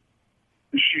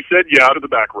she said, yeah, to the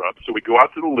back rub. So we go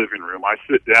out to the living room. I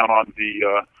sit down on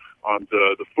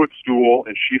the footstool,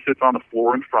 and she sits on the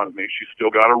floor in front of me. She's still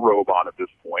got a robe on at this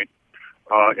point.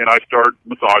 And I start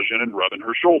massaging and rubbing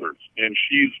her shoulders. And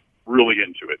she's really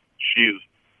into it. She's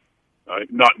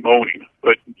not moaning,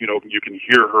 but, you know, you can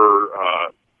hear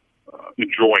her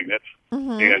enjoying it.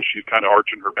 And she's kind of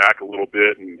arching her back a little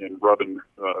bit and rubbing,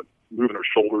 moving her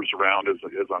shoulders around as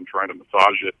I'm trying to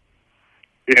massage it.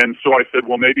 And so I said,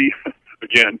 well, maybe,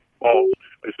 again,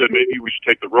 I said maybe we should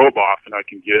take the robe off, and I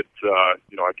can get,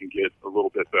 I can get a little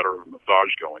bit better of a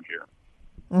massage going here.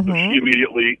 So she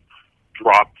immediately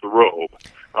dropped the robe.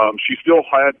 She still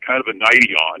had kind of a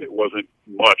nightie on. It wasn't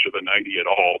much of a nightie at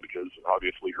all because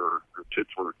obviously her tits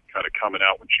were kind of coming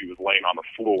out when she was laying on the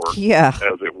floor. Yeah,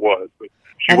 as it was. But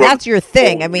and that's your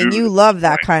thing. I mean, you love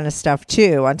that kind of stuff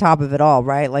too. On top of it all,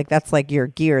 right? Like that's like your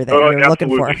gear that you're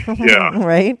looking for. Yeah,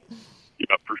 right.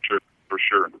 Yeah, for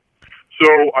sure.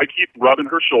 So I keep rubbing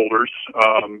her shoulders,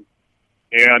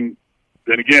 and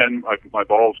then again, my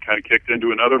balls kind of kicked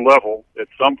into another level at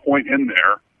some point in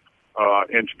there.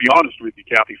 And to be honest with you,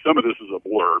 Kathy, some of this is a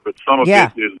blur, but some of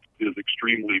it is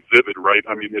extremely vivid, right?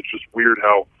 I mean, it's just weird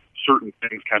how certain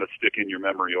things kind of stick in your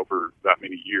memory over that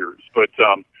many years. But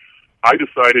I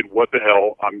decided, what the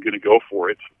hell, I'm going to go for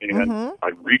it. And I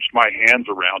reached my hands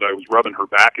around. I was rubbing her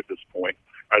back at this point.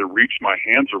 I reached my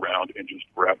hands around and just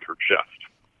grabbed her chest.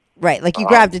 Right, like you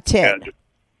grabbed a tit.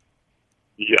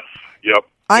 Yes, yep.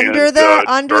 Under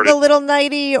the little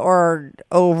nightie or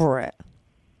over it?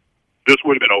 This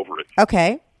would have been over it.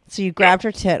 Okay, so you grabbed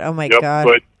her tit. Oh my God!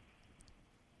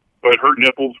 But her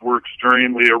nipples were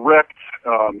extremely erect.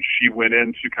 She went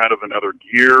into kind of another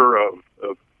gear of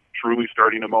truly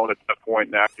starting to moan at that point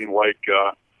and acting like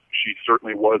she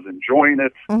certainly was enjoying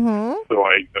it. So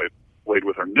I played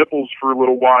with her nipples for a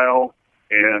little while,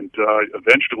 and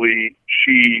eventually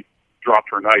she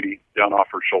dropped her nightie down off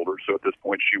her shoulder. So at this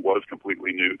point, she was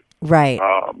completely nude. Right.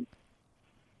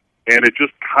 And it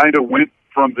just kind of went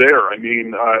from there. I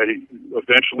mean,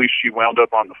 eventually she wound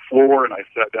up on the floor, and I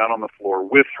sat down on the floor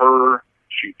with her.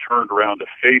 She turned around to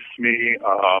face me,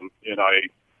 and I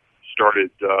started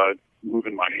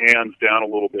moving my hands down a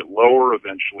little bit lower.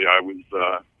 Eventually, I was,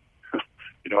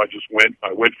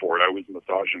 I went for it. I was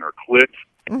massaging her clit.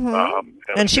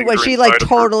 And was she like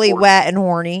totally wet and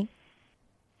horny?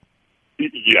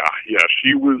 Yeah.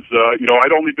 She was.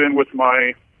 I'd only been with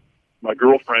my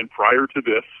girlfriend prior to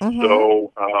this,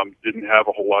 so didn't have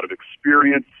a whole lot of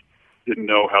experience, didn't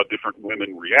know how different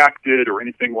women reacted or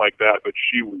anything like that, but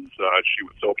she was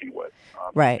soaking wet,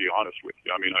 right. To be honest with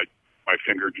you. I mean, my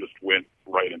finger just went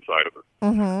right inside of her.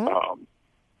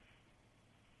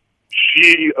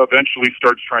 She eventually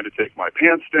starts trying to take my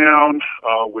pants down,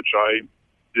 which I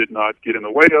did not get in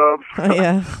the way of.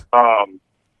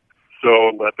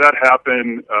 So let that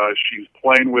happen. She's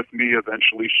playing with me.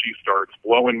 Eventually, she starts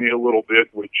blowing me a little bit,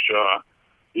 which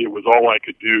it was all I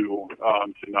could do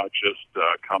to not just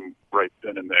come right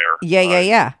then and there.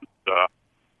 Yeah.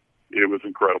 It was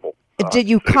incredible. Did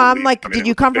you come Did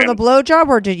you come from the blowjob,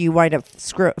 or did you wind up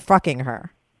fucking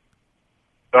her?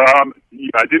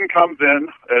 I didn't come then,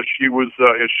 as she was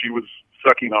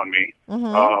sucking on me.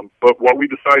 But what we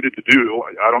decided to do,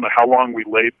 I don't know how long we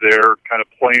laid there, kind of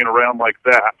playing around like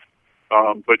that.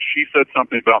 But she said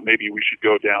something about maybe we should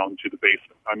go down to the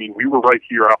basement. I mean, we were right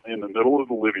here out in the middle of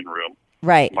the living room.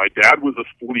 Right. My dad was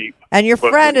asleep. And your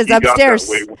friend is upstairs.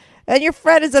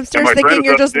 Thinking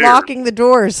you're just locking the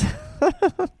doors.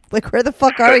 Like, where the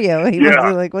fuck are you? He must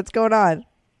be like, what's going on?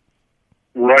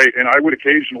 Right. And I would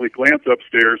occasionally glance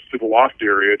upstairs to the loft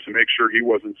area to make sure he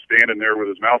wasn't standing there with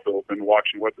his mouth open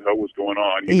watching what the hell was going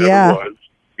on. He never was.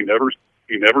 He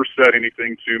never said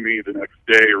anything to me the next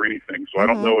day or anything, so I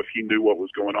don't know if he knew what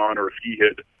was going on or if he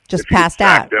had just passed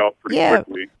out pretty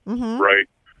quickly. Right.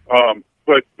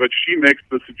 But she makes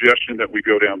the suggestion that we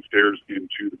go downstairs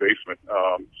into the basement.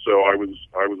 So I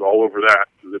was all over that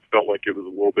because it felt like it was a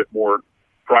little bit more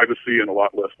privacy and a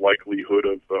lot less likelihood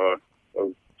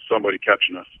of somebody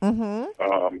catching us.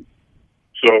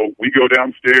 So we go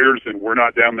downstairs, and we're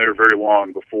not down there very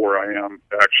long before I am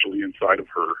actually inside of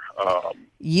her.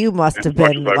 You must have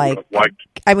been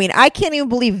I mean, I can't even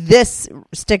believe this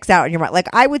sticks out in your mind. Like,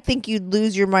 I would think you'd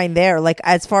lose your mind there. Like,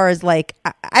 as far as like,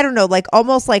 I don't know, like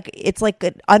almost like it's like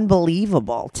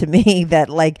unbelievable to me that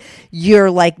like you're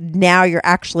like now you're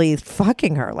actually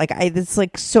fucking her. Like, it's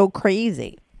like so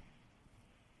crazy.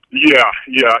 Yeah,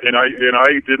 and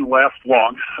I didn't last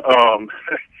long.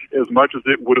 as much as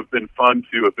it would have been fun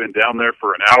to have been down there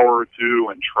for an hour or two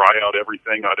and try out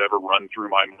everything I'd ever run through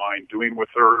my mind doing with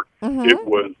her, it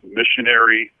was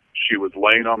missionary. She was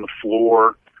laying on the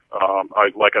floor.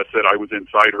 Like I said, I was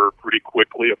inside her pretty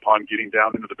quickly upon getting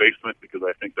down into the basement because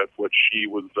I think that's what she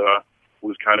was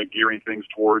kind of gearing things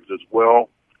towards as well.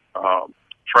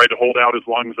 Tried to hold out as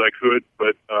long as I could,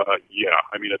 but yeah,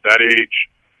 I mean, at that age,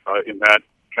 in that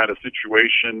kind of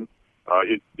situation,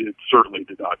 it certainly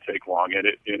did not take long, and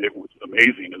it was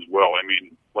amazing as well. I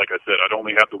mean, like I said, I'd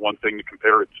only have the one thing to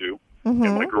compare it to, and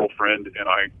my girlfriend and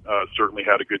I certainly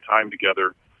had a good time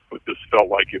together. But this felt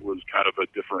like it was kind of a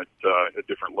different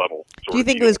level. Do you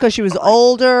think it was because she was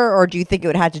older, or do you think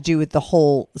it had to do with the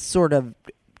whole sort of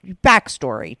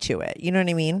backstory to it? You know what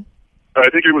I mean? I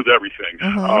think it was everything.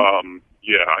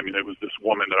 Yeah, I mean, it was this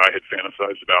woman that I had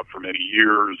fantasized about for many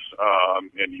years,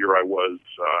 and here I was.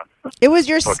 It was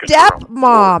your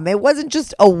stepmom. It wasn't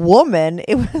just a woman.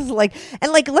 It was like,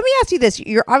 and like, let me ask you this: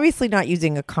 you're obviously not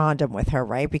using a condom with her,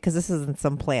 right? Because this isn't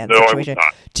some planned situation. I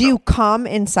was not. Do you come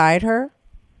inside her?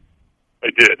 I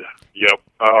did. Yep.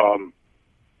 I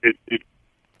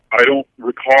don't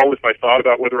recall if I thought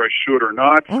about whether I should or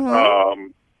not.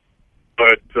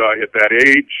 But at that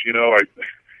age, you know,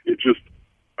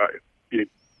 it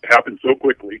happened so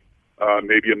quickly,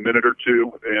 maybe a minute or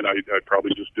two, and I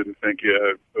probably just didn't think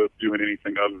of doing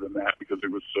anything other than that because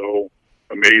it was so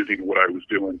amazing what I was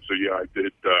doing. So yeah, I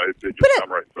did just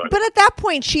come right inside. But at that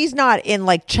point, she's not in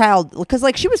like child, because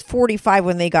like she was 45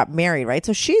 when they got married, right?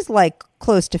 So she's like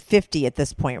close to 50 at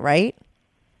this point, right?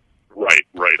 Right.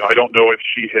 I don't know if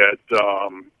she had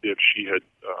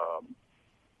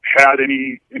had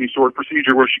any sort of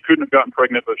procedure where she couldn't have gotten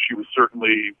pregnant, but she was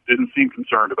certainly didn't seem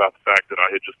concerned about the fact that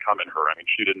I had just come in her. I mean,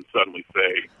 she didn't suddenly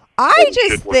say, I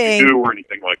just think, or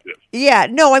anything like this. Yeah,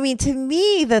 no, I mean, to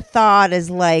me, the thought is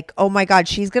like, oh my God,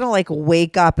 she's going to like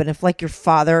wake up, and if like your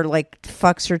father like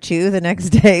fucks her too the next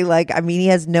day, like, I mean, he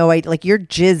has no idea, like your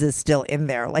jizz is still in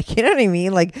there. Like, you know what I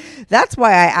mean? Like, that's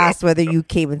why I asked whether you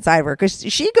came inside of her, because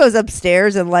she goes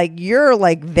upstairs and like, you're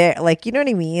like there, like, you know what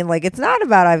I mean? Like, it's not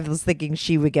about, I was thinking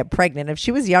she would get pregnant. If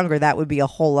she was younger, that would be a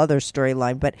whole other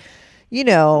storyline, but you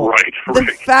know, the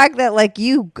fact that like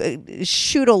you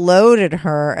shoot a load at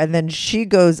her and then she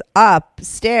goes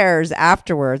upstairs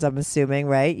afterwards, I'm assuming,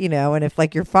 right? You know, and if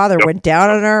like your father went down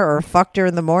on her or fucked her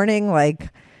in the morning, like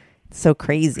it's so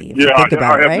crazy. Yeah, I have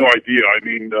no idea. I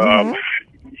mean,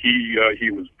 he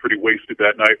was pretty wasted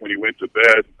that night when he went to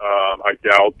bed. I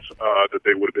doubt that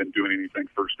they would have been doing anything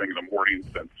first thing in the morning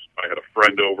since I had a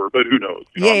friend over, but who knows?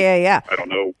 You know, Yeah. I don't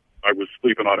know. I was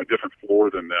sleeping on a different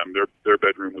floor than them. Their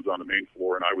bedroom was on the main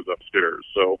floor, and I was upstairs.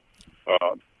 So,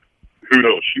 who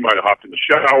knows? She might have hopped in the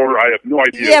shower. I have no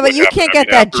idea. Yeah, but you can't get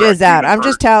that jizz out. I'm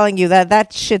just telling you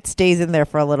that shit stays in there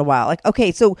for a little while. Like,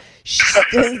 okay, so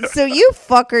you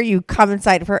fuck her, you come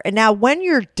inside of her, and now when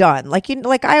you're done, like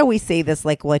I always say this,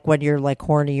 like when you're like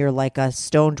horny, you're like a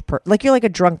stoned like you're like a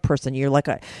drunk person. You're like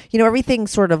everything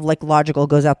sort of like logical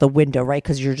goes out the window, right?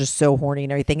 Because you're just so horny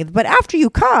and everything. But after you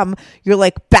come, you're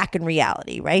like back in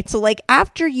reality, right? So like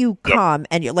after you come,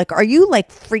 and you're like, are you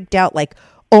like freaked out, like,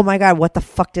 oh my God, what the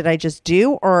fuck did I just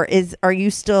do? Or are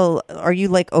you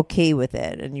like okay with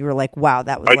it? And you were like, wow,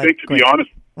 that was I think to be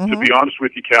honest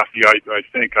with you, Kathy, I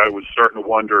think I was starting to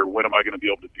wonder, when am I going to be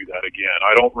able to do that again?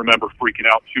 I don't remember freaking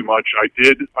out too much. I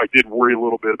did worry a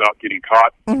little bit about getting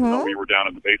caught, even though we were down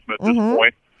in the basement at this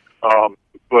point.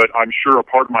 But I'm sure a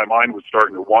part of my mind was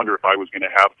starting to wonder if I was going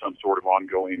to have some sort of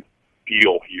ongoing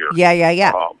deal here.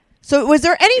 Yeah. So was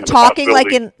there any talking,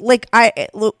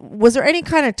 was there any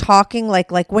kind of talking,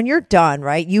 like when you're done,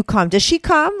 right? You come. Does she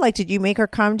come? Like, did you make her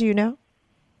come? Do you know?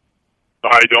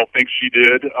 I don't think she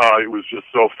did. It was just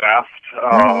so fast.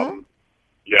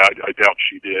 Yeah, I doubt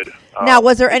she did. Now,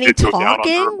 was there any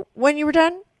talking when you were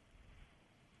done?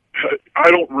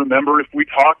 I don't remember if we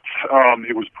talked.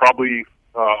 It was probably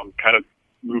kind of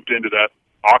moved into that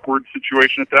awkward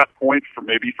situation at that point.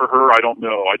 Maybe for her, I don't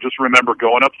know. I just remember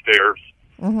going upstairs.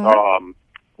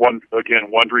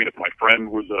 Wondering if my friend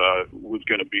was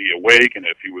going to be awake and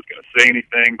if he was going to say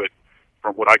anything. But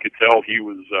from what I could tell, he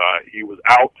was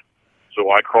out.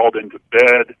 So I crawled into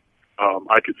bed.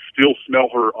 I could still smell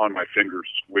her on my fingers,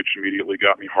 which immediately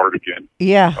got me hard again.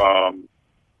 Yeah.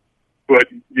 But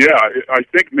yeah, I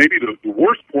think maybe the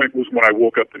worst point was when I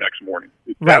woke up the next morning.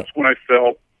 That's when I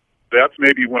felt. That's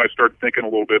maybe when I started thinking a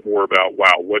little bit more about,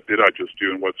 wow, what did I just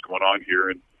do and what's going on here?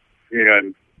 And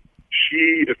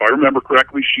she, if I remember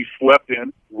correctly, she slept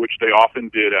in, which they often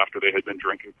did after they had been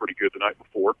drinking pretty good the night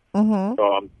before.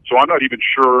 So I'm not even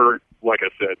sure, like I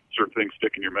said, certain things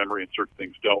stick in your memory and certain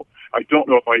things don't. I don't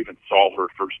know if I even saw her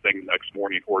first thing the next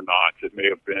morning or not. It may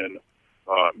have been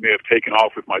may have taken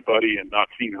off with my buddy and not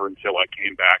seen her until I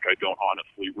came back. I don't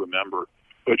honestly remember.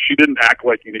 But she didn't act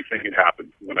like anything had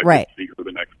happened when I did see her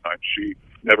the next time. She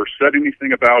never said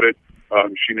anything about it.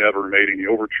 She never made any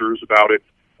overtures about it.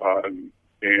 And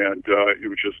it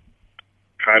was just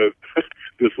kind of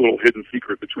this little hidden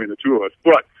secret between the two of us.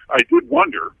 But I did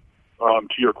wonder,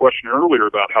 to your question earlier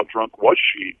about how drunk was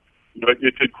she,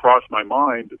 it did cross my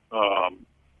mind how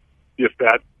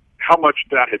much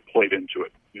that had played into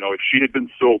it. If she had been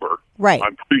sober,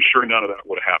 I'm pretty sure none of that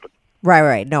would have happened.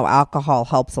 Right. No, alcohol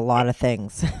helps a lot of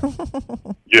things.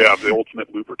 Yeah, the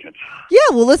ultimate lubricant. Yeah,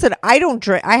 well, listen, I don't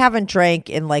drink. I haven't drank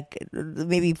in like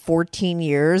maybe 14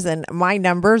 years, and my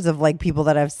numbers of like people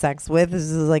that I have sex with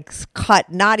is like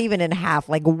cut not even in half,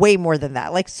 like way more than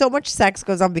that. Like so much sex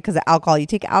goes on because of alcohol. You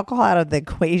take alcohol out of the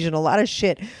equation, a lot of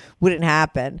shit wouldn't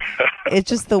happen. It's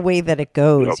just the way that it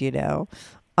goes, Yeah,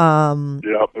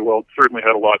 well, it certainly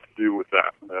had a lot to do with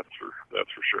that. That's for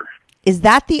sure. Is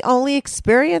that the only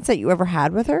experience that you ever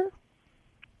had with her?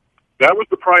 That was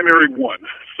the primary one.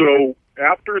 So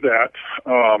after that,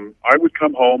 I would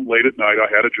come home late at night. I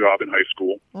had a job in high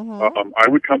school. I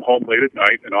would come home late at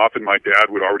night, and often my dad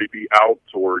would already be out,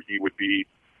 or he would be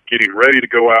getting ready to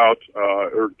go out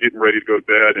or getting ready to go to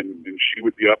bed, and she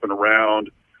would be up and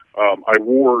around. I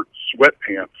wore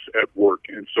sweatpants at work,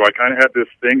 and so I kind of had this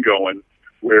thing going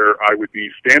where I would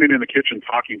be standing in the kitchen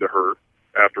talking to her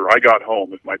after I got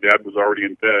home, if my dad was already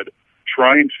in bed,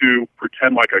 trying to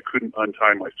pretend like I couldn't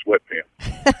untie my sweatpants.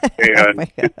 And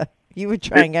you were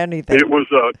trying anything. It was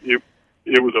a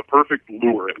perfect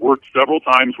lure. It worked several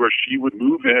times where she would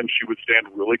move in, she would stand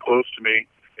really close to me,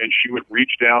 and she would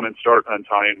reach down and start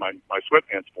untying my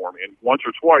sweatpants for me. And once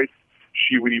or twice,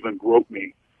 she would even grope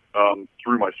me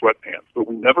through my sweatpants. But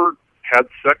we never had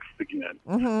sex again.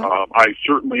 I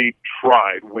certainly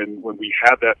tried when we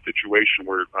had that situation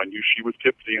where I knew she was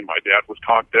tipsy and my dad was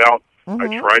conked out.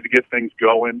 I tried to get things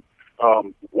going.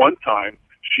 One time,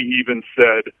 she even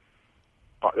said,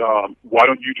 why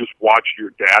don't you just watch your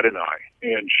dad and I?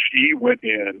 And she went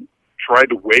in,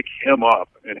 tried to wake him up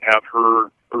and have her,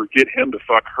 or get him to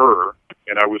fuck her,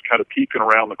 and I was kind of peeking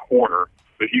around the corner,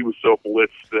 but he was so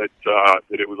blitzed that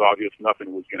it was obvious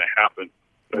nothing was going to happen.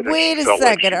 Wait a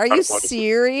second. Are you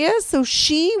serious? So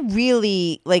she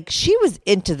really, she was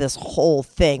into this whole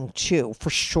thing too, for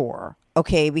sure.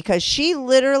 Okay, because she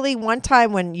literally, one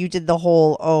time when you did the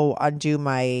whole, undo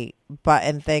my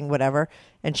button thing, whatever,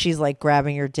 and she's like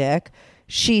grabbing your dick,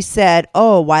 she said,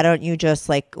 why don't you just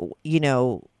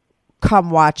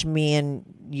come watch me and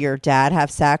your dad have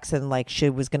sex, and she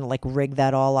was going to rig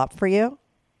that all up for you?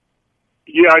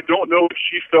 Yeah, I don't know if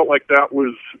she felt like that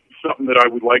was something that I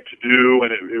would like to do,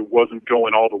 and it wasn't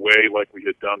going all the way like we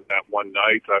had done that one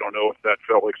night. I don't know if that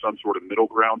felt like some sort of middle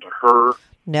ground to her.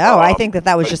 No, I think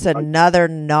that was just another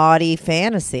naughty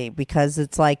fantasy, because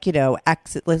it's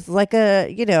it's like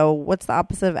a, what's the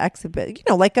opposite of exhibit?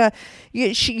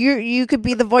 You could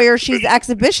be the voyeur, she's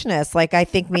exhibitionist. I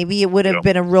think maybe it would have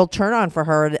been a real turn on for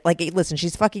her. Listen,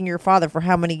 she's fucking your father for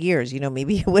how many years?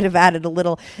 Maybe it would have added a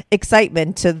little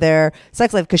excitement to their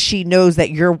sex life because she knows that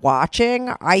you're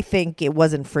watching. I think it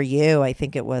wasn't for you. I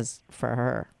think it was for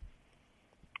her.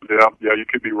 Yeah, you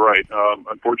could be right.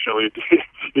 Unfortunately,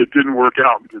 it didn't work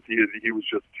out because he was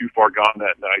just too far gone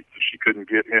that night, so she couldn't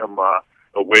get him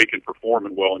awake and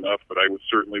performing well enough. But I was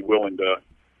certainly willing to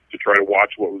try to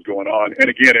watch what was going on. And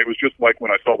again, it was just like when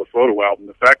I saw the photo album.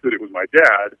 The fact that it was my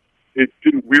dad, it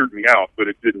didn't weird me out, but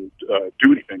it didn't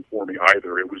do anything for me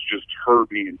either. It was just her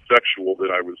being sexual that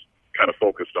I was kind of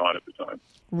focused on at the time.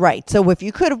 Right. So if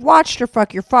you could have watched her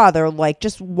fuck your father,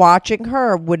 just watching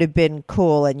her would have been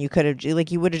cool, and you could have,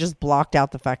 you would have just blocked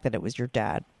out the fact that it was your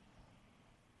dad.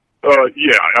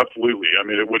 Yeah, absolutely. I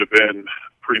mean, it would have been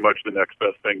pretty much the next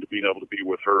best thing to being able to be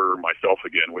with her myself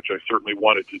again, which I certainly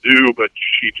wanted to do, but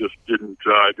she just didn't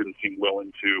seem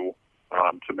willing to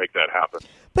make that happen.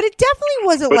 But it definitely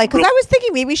wasn't because I was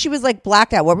thinking maybe she was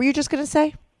blacked out. What were you just going to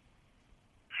say?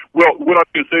 Well, what I was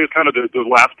going to say is kind of the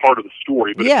last part of the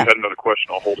story, but if you had another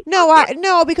question, I'll hold it.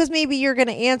 No, because maybe you're going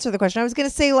to answer the question. I was going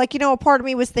to say, a part of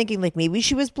me was thinking, maybe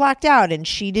she was blacked out and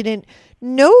she didn't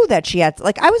know that she had,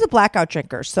 I was a blackout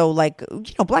drinker. So,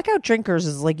 blackout drinkers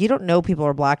is, you don't know people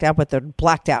are blacked out, but they're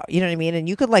blacked out. You know what I mean? And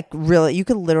you could, you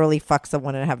could literally fuck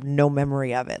someone and have no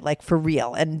memory of it, for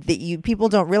real. And people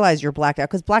don't realize you're blacked out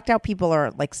because blacked out people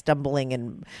are, stumbling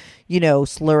and,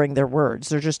 slurring their words.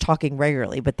 They're just talking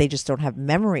regularly, but they just don't have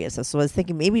memory of this. So I was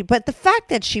thinking maybe, but the fact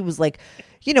that she was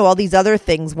all these other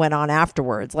things went on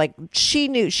afterwards. She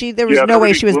knew there was no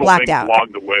way she was blacked out.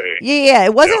 Along the way. Yeah.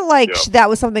 It wasn't that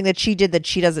was something that she did that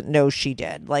she doesn't know she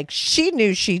did. She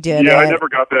knew she did. Yeah, I never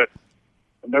got that.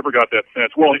 never got that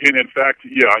sense. Well, and in fact,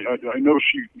 yeah, I know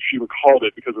she recalled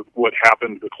it because of what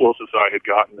happened the closest I had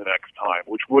gotten the next time,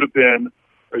 which would have been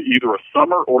either a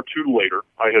summer or two later.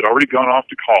 I had already gone off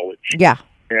to college. Yeah.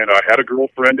 And I had a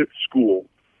girlfriend at school,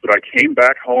 but I came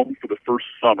back home for the first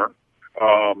summer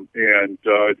and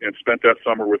spent that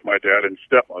summer with my dad and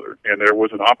stepmother. And there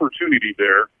was an opportunity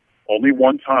there, only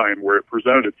one time, where it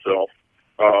presented itself,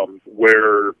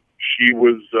 where she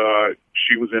was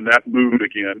in that mood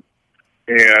again.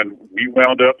 And we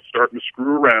wound up starting to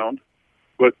screw around.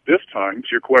 But this time, to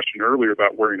your question earlier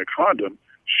about wearing a condom,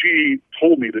 she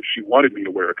told me that she wanted me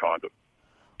to wear a condom.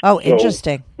 Oh, So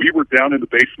interesting. we were down in the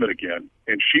basement again,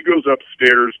 and she goes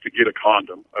upstairs to get a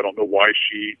condom. I don't know why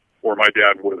she or my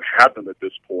dad would have had them at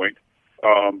this point.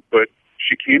 But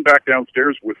she came back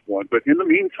downstairs with one. But in the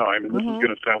meantime, and this is going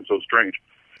to sound so strange,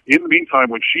 in the meantime,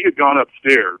 when she had gone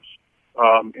upstairs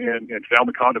and found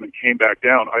the condom and came back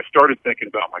down, I started thinking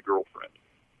about my girlfriend,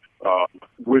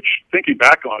 which, thinking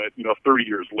back on it, 30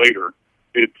 years later,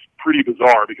 it's pretty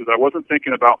bizarre because I wasn't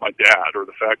thinking about my dad or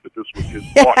the fact that this was his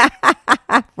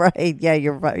wife. Right. Yeah,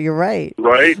 you're right.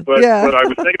 Right? But, Yeah. but I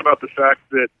was thinking about the fact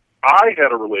that I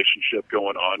had a relationship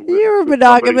going on with You're a with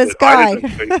monogamous somebody that I guy.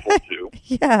 had been faithful to.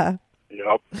 Yeah.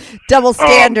 Yep. Double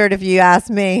standard, if you ask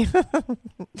me.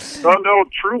 Oh, no,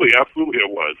 truly, absolutely it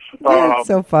was. Yeah, it's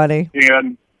so funny.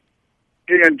 And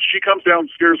she comes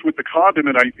downstairs with the condom,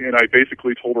 and I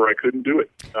basically told her I couldn't do it.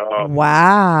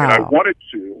 Wow. And I wanted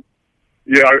to.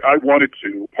 Yeah, I wanted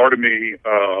to. Part of me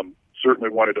certainly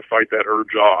wanted to fight that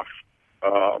urge off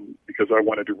because I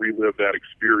wanted to relive that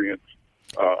experience.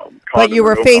 But you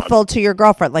were condom or no faithful condom. to your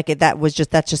girlfriend. Like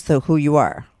that's just who you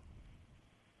are.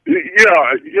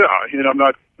 Yeah, and I'm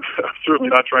not certainly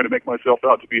not trying to make myself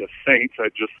out to be a saint. I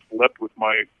just slept with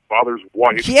my father's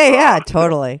wife. Yeah,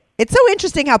 totally. It's so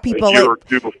interesting how people a year like. or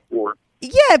two before.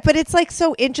 Yeah, but it's like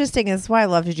so interesting. That's why I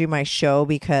love to do my show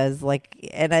because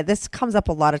this comes up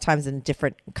a lot of times in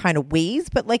different kind of ways.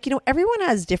 But everyone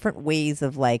has different ways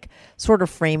of like sort of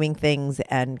framing things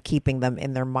and keeping them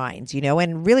in their minds.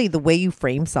 And really the way you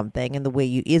frame something and the way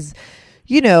you is,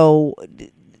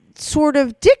 sort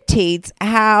of dictates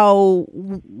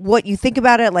what you think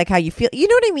about it, like how you feel. You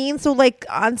know what I mean? So like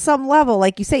on some level,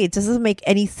 like you say, it doesn't make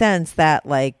any sense that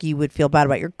like you would feel bad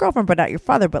about your girlfriend but not your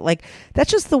father. But like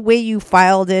that's just the way you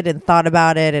filed it and thought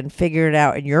about it and figured it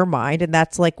out in your mind. And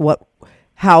that's like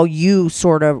how you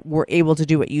sort of were able to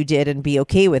do what you did and be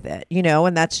okay with it,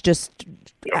 and that's just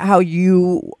how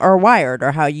you are wired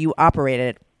or how you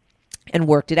operated and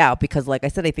worked it out. Because like I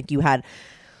said, I think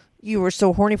you were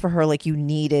so horny for her, like you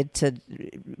needed to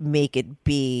make it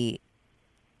be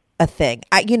a thing.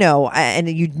 And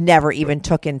you never even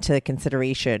took into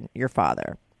consideration your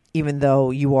father, even though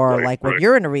you are when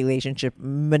you're in a relationship,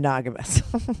 monogamous.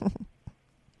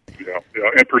 Yeah,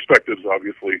 and perspectives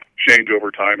obviously change over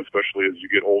time, especially as you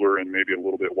get older and maybe a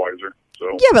little bit wiser. So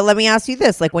yeah, but let me ask you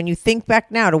this: like when you think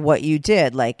back now to what you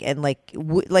did,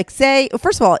 say,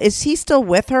 first of all, is he still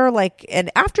with her? Like, and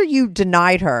after you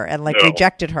denied her and No.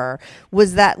 rejected her,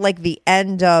 was that like the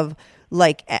end of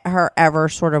like her ever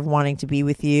sort of wanting to be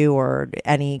with you or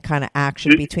any kind of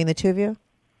action between the two of you?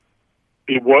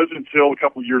 it was until a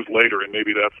couple of years later, and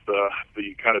maybe that's the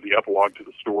kind of the epilogue to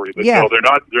the story. But Yeah. no, they're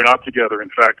not together. In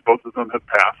fact, both of them have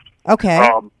passed. Okay.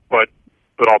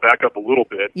 But I'll back up a little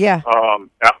bit. Yeah.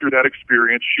 After that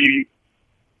experience, she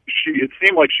it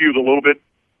seemed like she was a little bit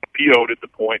PO'd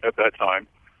at that time.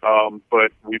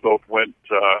 But we both went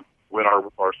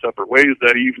our separate ways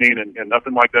that evening, and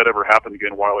nothing like that ever happened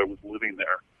again while I was living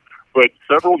there. But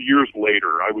several years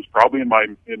later, I was probably in my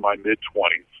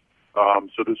mid-20s.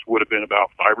 So this would have been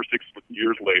about 5 or 6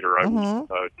 years later. I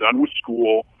was done with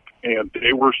school, and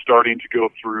they were starting to go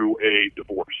through a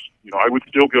divorce. You know, I would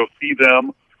still go see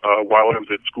them while I was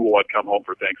at school. I'd come home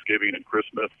for Thanksgiving and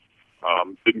Christmas.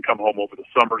 Didn't come home over the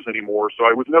summers anymore, so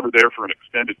I was never there for an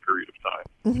extended period of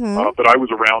time. But I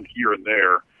was around here and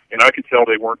there, and I could tell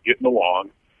they weren't getting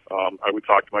along. I would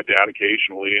talk to my dad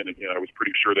occasionally, and I was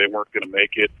pretty sure they weren't going to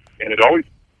make it. And it always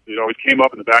came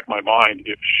up in the back of my mind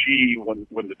if she,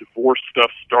 when the divorce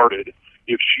stuff started,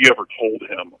 if she ever told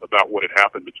him about what had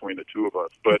happened between the two of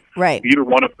us. But Right. neither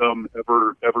one of them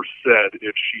ever said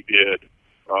if she did.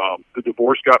 The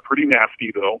divorce got pretty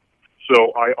nasty, though.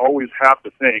 So I always have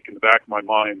to think in the back of my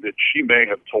mind that she may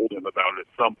have told him about it at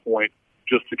some point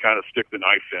just to kind of stick the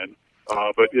knife in.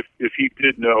 But if he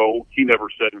did know, he never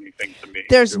said anything to me.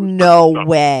 There's It was no pretty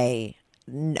way.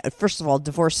 No, first of all,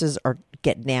 divorces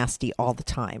get nasty all the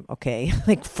time. Okay,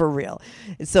 like for real.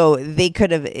 So it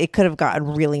could have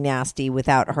gotten really nasty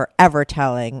without her ever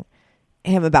telling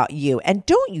him about you. And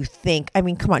don't you think? I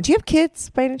mean, come on. Do you have kids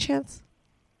by any chance?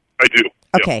 I do.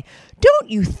 Okay. Don't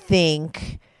you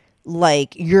think,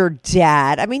 like, your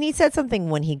dad, I mean, he said something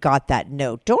when he got that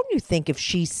note. Don't you think if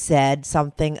she said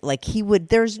something, like,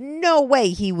 there's no way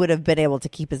he would have been able to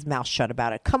keep his mouth shut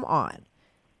about it. Come on.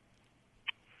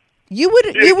 You would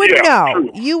know.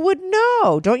 True. You would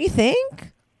know, don't you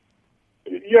think?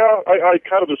 Yeah, I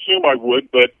kind of assume I would,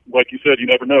 but like you said, you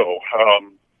never know.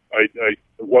 I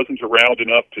wasn't around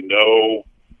enough to know,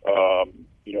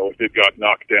 if it got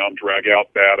knocked down, drag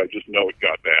out bad. I just know it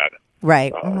got bad.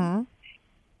 Right.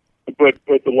 But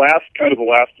the last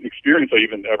experience I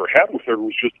even ever had with her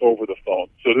was just over the phone.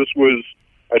 So this was,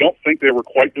 I don't think they were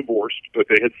quite divorced, but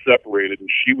they had separated, and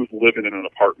she was living in an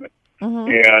apartment.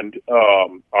 And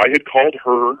I had called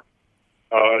her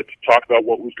to talk about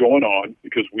what was going on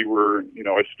because we were,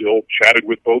 I still chatted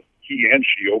with both he and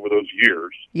she over those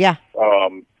years. Yeah.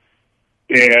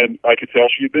 And I could tell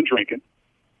she had been drinking.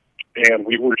 And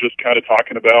we were just kind of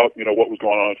talking about, what was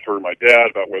going on with her and my dad,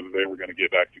 about whether they were going to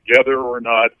get back together or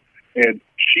not. And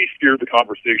she steered the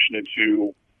conversation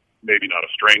into maybe not a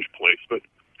strange place, but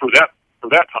for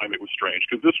that time it was strange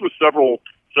because this was several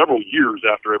years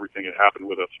after everything had happened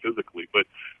with us physically. But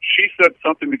she said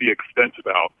something to the extent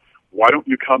about, why don't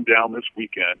you come down this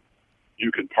weekend?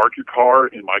 You can park your car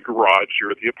in my garage here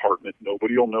at the apartment.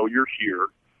 Nobody will know you're here,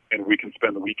 and we can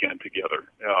spend the weekend together.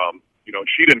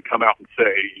 She didn't come out and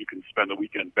say, you can spend the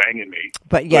weekend banging me.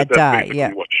 But yeah, that's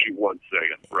basically what she was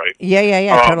saying, right?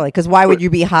 Yeah, totally. Because why would you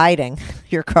be hiding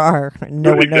your car?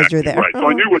 No one knows you're there. Right. So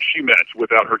I knew what she meant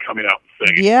without her coming out and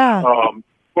saying it. Yeah.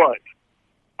 But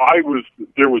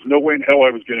there was no way in hell I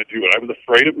was going to do it. I was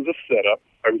afraid it was a setup.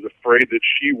 I was afraid that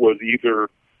she was either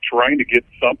trying to get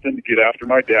something to get after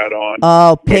my dad on.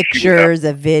 Oh, pictures,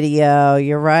 a video.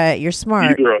 You're right. You're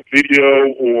smart. Either a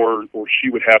video or she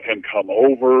would have him come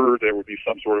over. There would be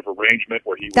some sort of arrangement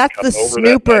where he would come over. That's the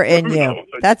snooper in you.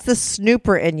 That's the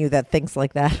snooper in you that thinks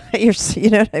like that. You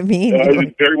know what I mean?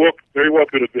 It very well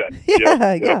could have been.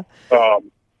 Yeah.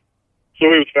 So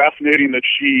it was fascinating that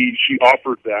she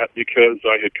offered that because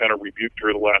I had kind of rebuked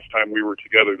her the last time we were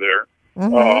together there.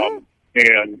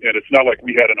 And it's not like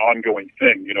we had an ongoing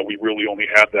thing. We really only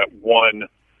had that one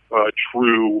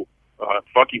true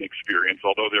fucking experience,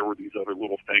 although there were these other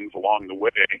little things along the way.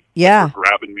 Yeah. Like her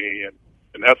grabbing me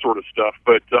and that sort of stuff.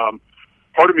 But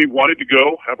part of me wanted to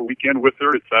go have a weekend with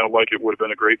her. It sounded like it would have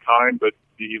been a great time, but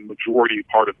the majority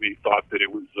part of me thought that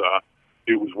it was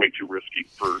way too risky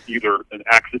for either an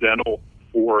accidental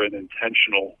or an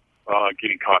intentional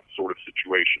getting caught sort of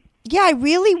situation. Yeah, I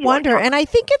really wonder. And I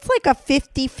think it's like a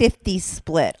 50-50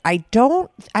 split.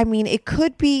 It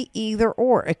could be either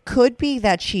or. It could be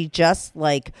that she just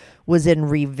was in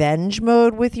revenge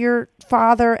mode with your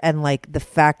father, and the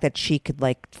fact that she could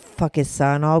fuck his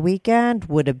son all weekend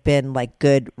would have been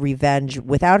good revenge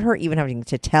without her even having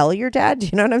to tell your dad. Do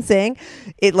you know what I'm saying?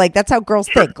 That's how girls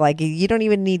think. You don't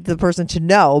even need the person to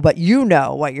know, but you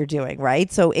know what you're doing,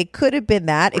 right? So it could have been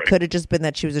that. It could have just been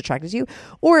that she was attracted to you,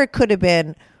 or it could have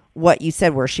been what you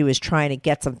said, where she was trying to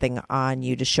get something on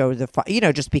you to show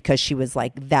just because she was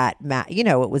that,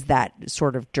 it was that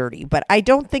sort of dirty. But I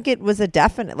don't think it was a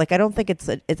definite, I don't think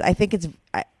I think it's,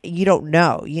 you don't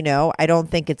know, I don't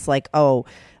think it's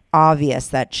obvious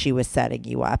that she was setting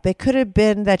you up. It could have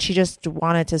been that she just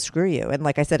wanted to screw you. And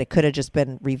like I said, it could have just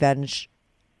been revenge.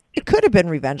 It could have been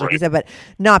revenge, like you said, but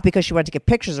not because she wanted to get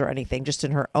pictures or anything. Just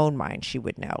in her own mind, she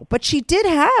would know. But she did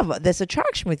have this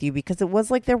attraction with you because it was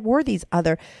there were these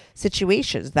other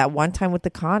situations. That one time with the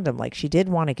condom, she did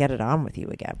want to get it on with you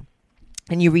again.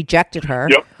 And you rejected her,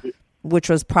 which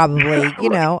was probably,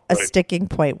 a sticking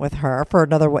point with her for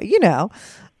another way,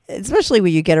 especially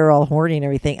when you get her all horny and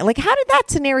everything. And how did that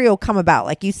scenario come about?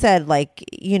 Like you said,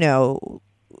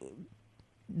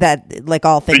 that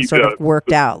all things sort of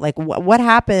worked out. What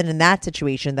happened in that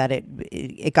situation that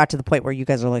it got to the point where you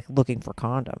guys are looking for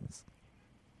condoms?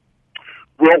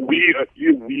 Well,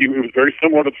 it was very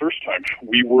similar to the first time.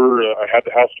 I had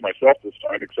the house to myself this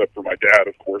time, except for my dad,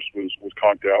 of course, was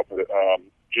conked out. But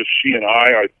just she and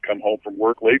I'd come home from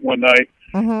work late one night,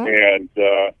 and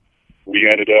we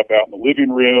ended up out in the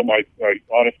living room. I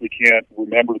honestly can't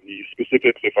remember the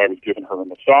specifics if I was giving her a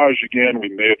massage again. We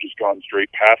may have just gone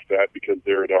straight past that because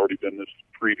there had already been this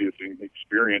previous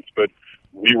experience. But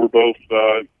we were both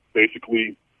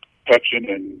basically touching,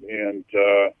 and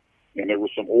there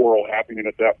was some oral happening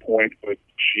at that point. But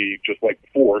she, just like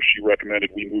before, she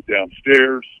recommended we move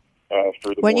downstairs.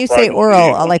 For the when you say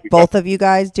oral, both of you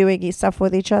guys doing stuff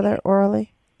with each other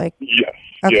orally? Yes.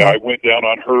 Okay. Yeah, I went down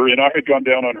on her, and I had gone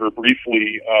down on her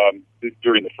briefly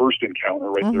during the first encounter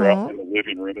right there out in the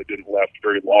living room. It didn't last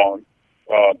very long,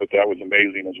 but that was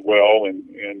amazing as well.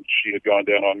 And she had gone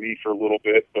down on me for a little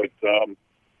bit, but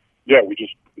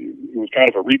it was kind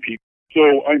of a repeat.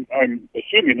 So I'm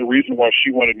assuming the reason why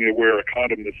she wanted me to wear a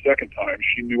condom the second time,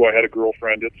 she knew I had a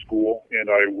girlfriend at school, and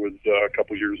I was a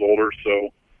couple years older, so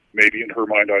maybe in her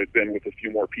mind I had been with a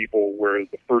few more people, whereas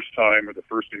the first time or the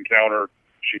first encounter,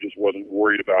 she just wasn't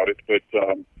worried about it. But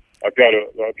I've got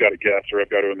to guess, or I've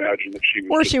got to imagine that she was.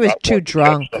 Or she was too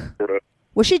drunk.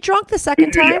 Was she drunk the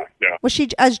second time? Yeah. Was she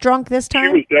as drunk this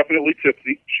time? She was definitely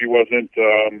tipsy. She wasn't.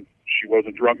 She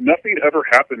wasn't drunk. Nothing ever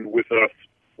happened with us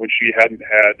when she hadn't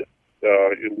had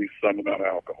at least some amount of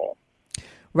alcohol.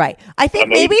 Right. I think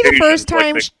maybe the first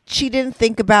time she didn't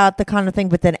think about the kind of thing,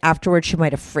 but then afterwards she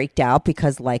might have freaked out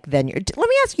because, like, then let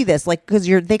me ask you this, like, because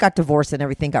they got divorced and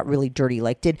everything got really dirty.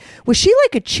 Like, was she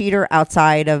like a cheater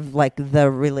outside of like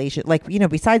the relation, like, you know,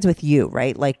 besides with you,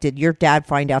 right? Like, did your dad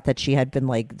find out that she had been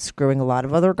like screwing a lot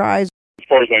of other guys? As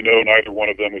far as I know, neither one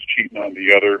of them was cheating on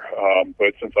the other.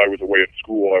 But since I was away at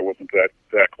school, I wasn't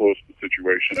that close to the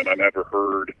situation, and I never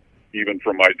heard, even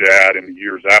from my dad in the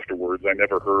years afterwards, I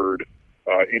never heard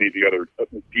any of the other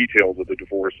details of the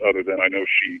divorce, other than I know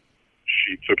she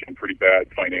took him pretty bad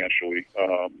financially.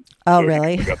 So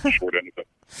really? I got the short end of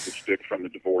the stick from the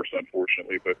divorce,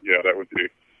 unfortunately. But yeah, that was the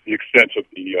extent of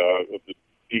the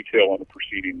detail on the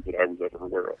proceedings that I was ever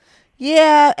aware of.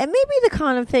 Yeah, and maybe the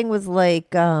kind of thing was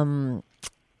like, you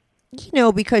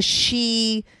know, because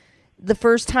the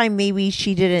first time maybe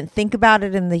she didn't think about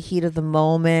it in the heat of the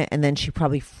moment, and then she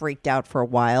probably freaked out for a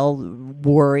while,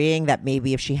 worrying that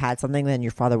maybe if she had something, then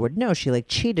your father would know she like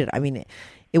cheated. I mean,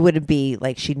 it wouldn't be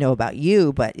like she'd know about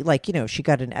you, but like, you know, she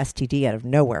got an STD out of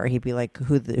nowhere. He'd be like,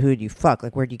 who did you fuck?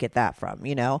 Like, where'd you get that from?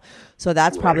 You know? So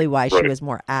that's probably why she was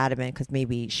more adamant, because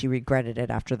maybe she regretted it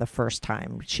after the first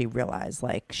time. She realized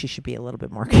like she should be a little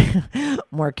bit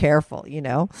more careful, you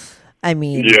know? I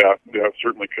mean, yeah, it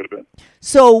certainly could have been.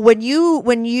 So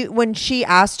when she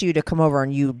asked you to come over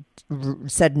and you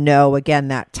said no again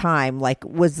that time, like,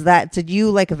 did you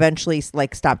like eventually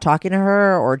like stop talking to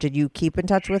her, or did you keep in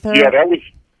touch with her? Yeah, that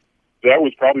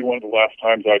was probably one of the last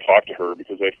times I talked to her,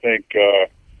 because I think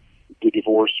the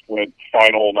divorce went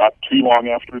final not too long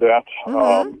after that.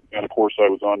 Mm-hmm. And of course I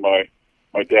was on my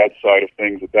dad's side of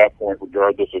things at that point,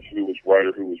 regardless of who was right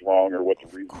or who was wrong or what the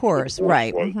reason. Of course,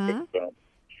 right. Was. Mm-hmm. But,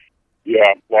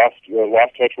 yeah, lost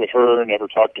touch with her, never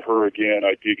talked to her again.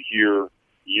 I did hear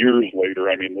years later,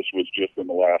 I mean, this was just in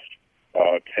the last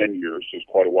 10 years, so it was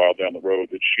quite a while down the road,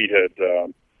 that she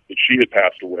had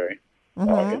passed away. Mm-hmm.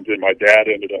 And then my dad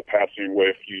ended up passing away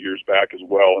a few years back as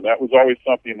well. And that was always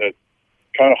something that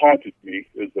kind of haunted me,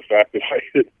 is the fact that I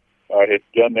had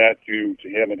done that to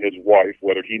him and his wife,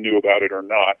 whether he knew about it or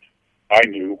not. I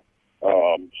knew.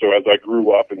 So as I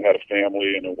grew up and had a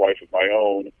family and a wife of my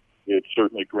own, it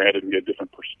certainly granted me a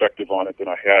different perspective on it than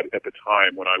I had at the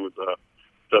time when I was a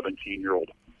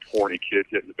 17-year-old horny kid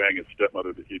getting to bang his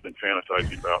stepmother that he'd been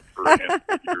fantasizing about for a handful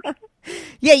of years.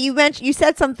 Yeah, you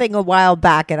said something a while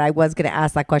back, and I was going to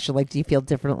ask that question, like, do you feel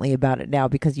differently about it now?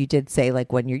 Because you did say,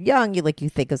 like, when you're young, you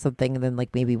think of something, and then,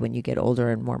 like, maybe when you get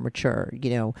older and more mature, you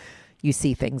know, you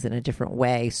see things in a different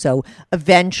way. So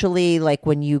eventually, like,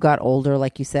 when you got older,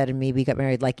 like you said, and maybe got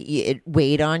married, like, it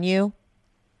weighed on you?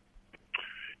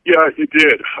 Yeah, it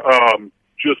did.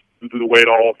 Just the way it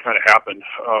all kind of happened.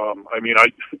 I mean,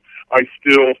 I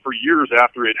still, for years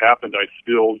after it happened, I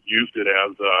still used it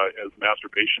as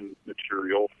masturbation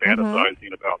material,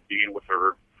 fantasizing about being with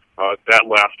her. That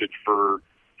lasted for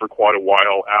quite a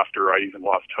while after I even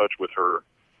lost touch with her.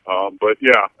 But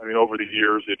yeah, I mean, over the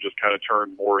years, it just kind of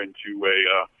turned more into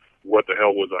a what the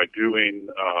hell was I doing?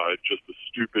 Just the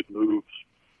stupid moves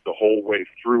the whole way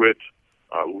through it,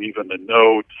 leaving the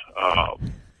note.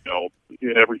 You know,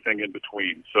 and everything in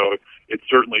between. So it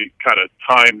certainly kind of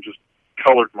time just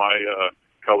colored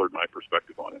my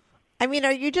perspective on it. I mean,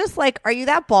 are you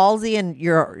that ballsy in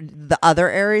the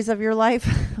other areas of your life?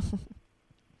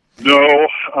 No,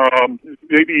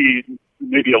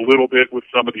 maybe a little bit with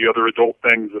some of the other adult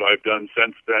things that I've done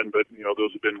since then, but you know,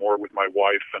 those have been more with my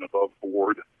wife and above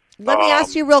board. Let me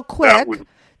ask you real quick.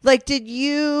 Did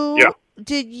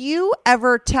you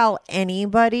ever tell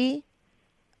anybody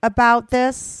about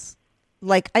this?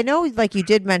 Like, I know, like, you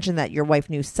did mention that your wife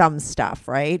knew some stuff,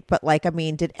 right? But, like, I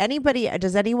mean,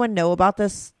 does anyone know about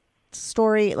this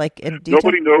story, like, in detail?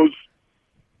 Nobody knows.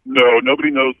 No, nobody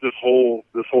knows this whole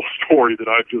story that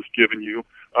I've just given you.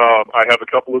 I have a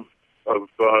couple of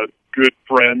good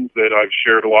friends that I've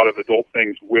shared a lot of adult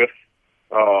things with,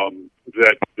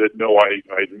 that know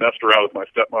I messed around with my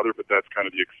stepmother, but that's kind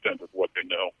of the extent of what they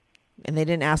know. And they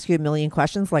didn't ask you a million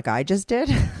questions like I just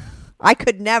did? I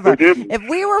could never. They didn't. If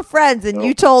we were friends and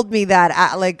you told me that,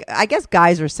 I guess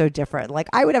guys are so different. Like,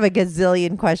 I would have a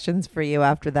gazillion questions for you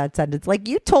after that sentence. Like,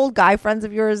 you told guy friends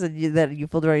of yours that you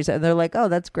feel very, and they're like, "Oh,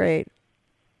 that's great."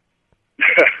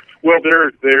 Well,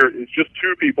 it's just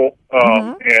two people,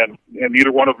 and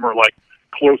neither one of them are like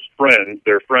close friends.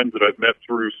 They're friends that I've met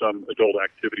through some adult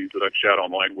activities that I've chat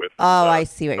online with. Oh, I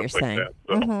see what you're saying.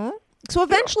 So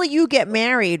eventually you get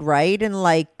married, right? And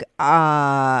like,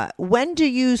 when do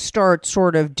you start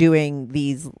sort of doing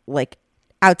these like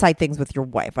outside things with your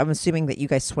wife? I'm assuming that you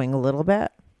guys swing a little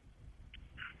bit.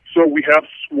 So we have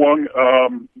swung,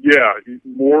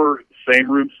 more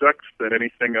same room sex than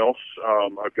anything else.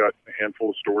 I've got a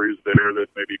handful of stories there that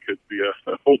maybe could be a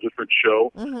whole different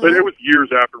show. But it was years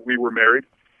after we were married.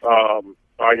 I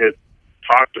had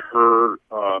talked to her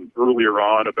earlier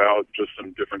on about just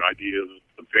some different ideas,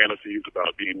 some fantasies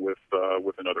about being with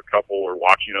another couple or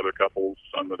watching other couples,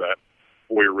 some of that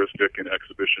voyeuristic and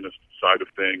exhibitionist side of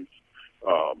things.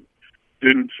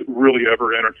 Didn't really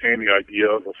ever entertain the idea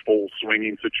of a full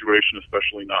swinging situation,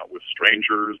 especially not with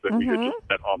strangers that we had just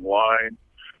met online.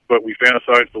 But we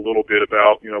fantasized a little bit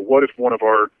about, what if one of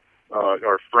our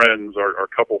friends, our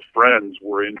couple friends,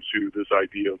 were into this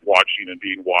idea of watching and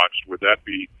being watched? Would that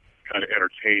be kind of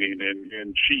entertaining?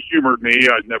 And she humored me.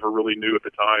 I never really knew at the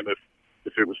time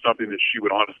if it was something that she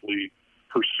would honestly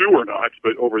pursue or not.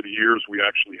 But over the years, we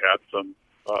actually had some.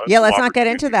 Let's not get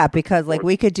into that because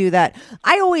we could do that.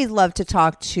 I always love to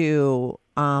talk to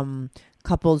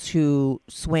couples who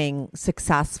swing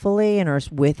successfully and are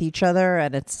with each other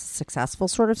and it's a successful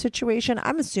sort of situation.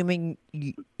 I'm assuming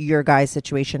your guys'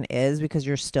 situation is because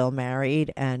you're still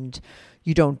married and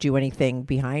you don't do anything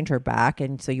behind her back.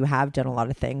 And so you have done a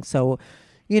lot of things. So,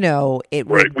 it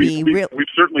would be real. We've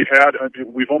certainly had,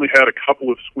 we've only had a couple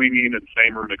of swinging and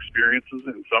same room experiences,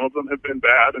 and some of them have been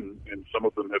bad and some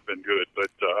of them have been good.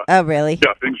 But, oh, really?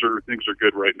 Yeah, things are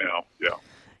good right now. Yeah.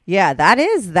 Yeah,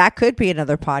 that could be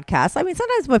another podcast. I mean,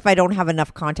 sometimes if I don't have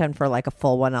enough content for like a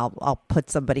full one, I'll put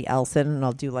somebody else in and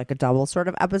I'll do like a double sort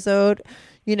of episode.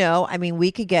 I mean,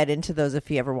 we could get into those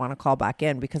if you ever want to call back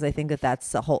in because I think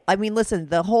that's the whole. I mean, listen,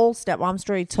 the whole stepmom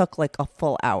story took like a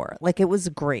full hour. Like it was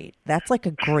great. That's like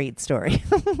a great story.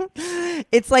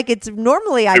 It's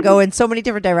normally I go in so many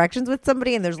different directions with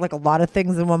somebody and there's like a lot of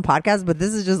things in one podcast, but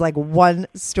this is just like one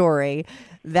story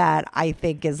that I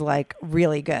think is like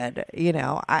really good.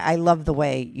 I love the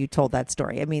way you told that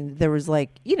story. I mean, there was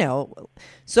like,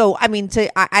 so I mean,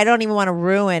 I don't even want to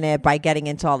ruin it by getting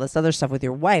into all this other stuff with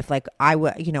your wife. Like I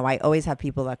always have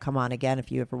people that come on again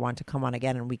if you ever want to come on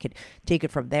again and we could take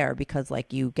it from there because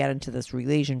like you get into this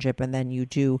relationship and then you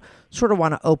do sort of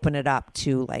want to open it up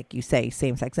to like you say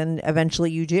same sex and eventually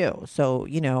you do. So,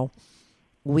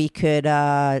 we could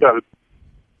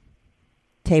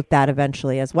tape that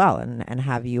eventually as well and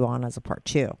have you on as a part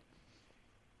 2.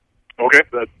 Okay,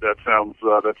 that sounds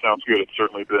good. It's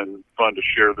certainly been fun to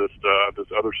share this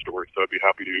other story, so I'd be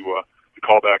happy to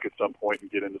call back at some point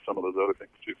and get into some of those other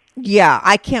things too. Yeah,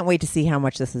 I can't wait to see how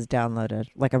much this is downloaded.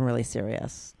 Like, I'm really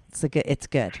serious. It's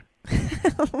good.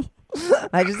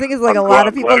 I just think it's like a lot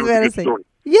of people's fantasy.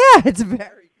 Yeah, it's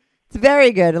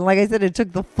very good. And like I said, it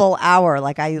took the full hour.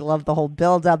 Like I love the whole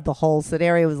build up, the whole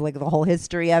scenario was like the whole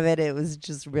history of it. It was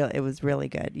just it was really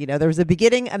good. There was a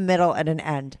beginning, a middle, and an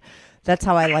end. That's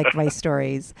how I like my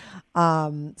stories.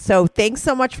 So thanks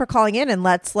so much for calling in and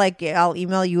I'll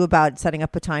email you about setting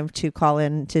up a time to call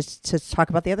in to talk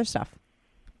about the other stuff.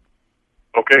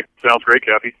 Okay. Sounds great,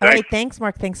 Kathy. Thanks. All right. Thanks,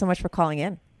 Mark. Thanks so much for calling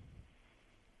in.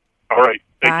 All right.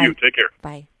 Thank Bye. you. Take care.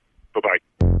 Bye. Bye-bye.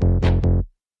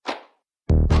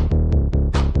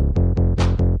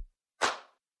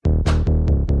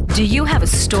 Do you have a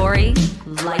story,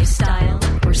 lifestyle,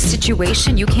 or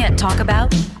situation you can't talk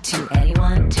about to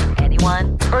anyone?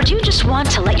 Or do you just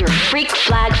want to let your freak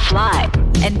flag fly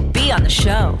and be on the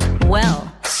show?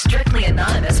 Well, Strictly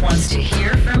Anonymous wants to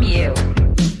hear from you.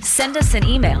 Send us an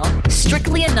email,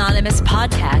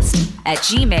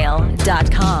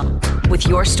 strictlyanonymouspodcast@gmail.com with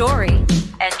your story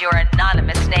and your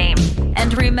anonymous name.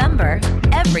 And remember,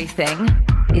 everything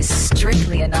is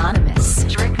strictly anonymous.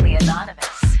 Strictly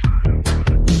Anonymous.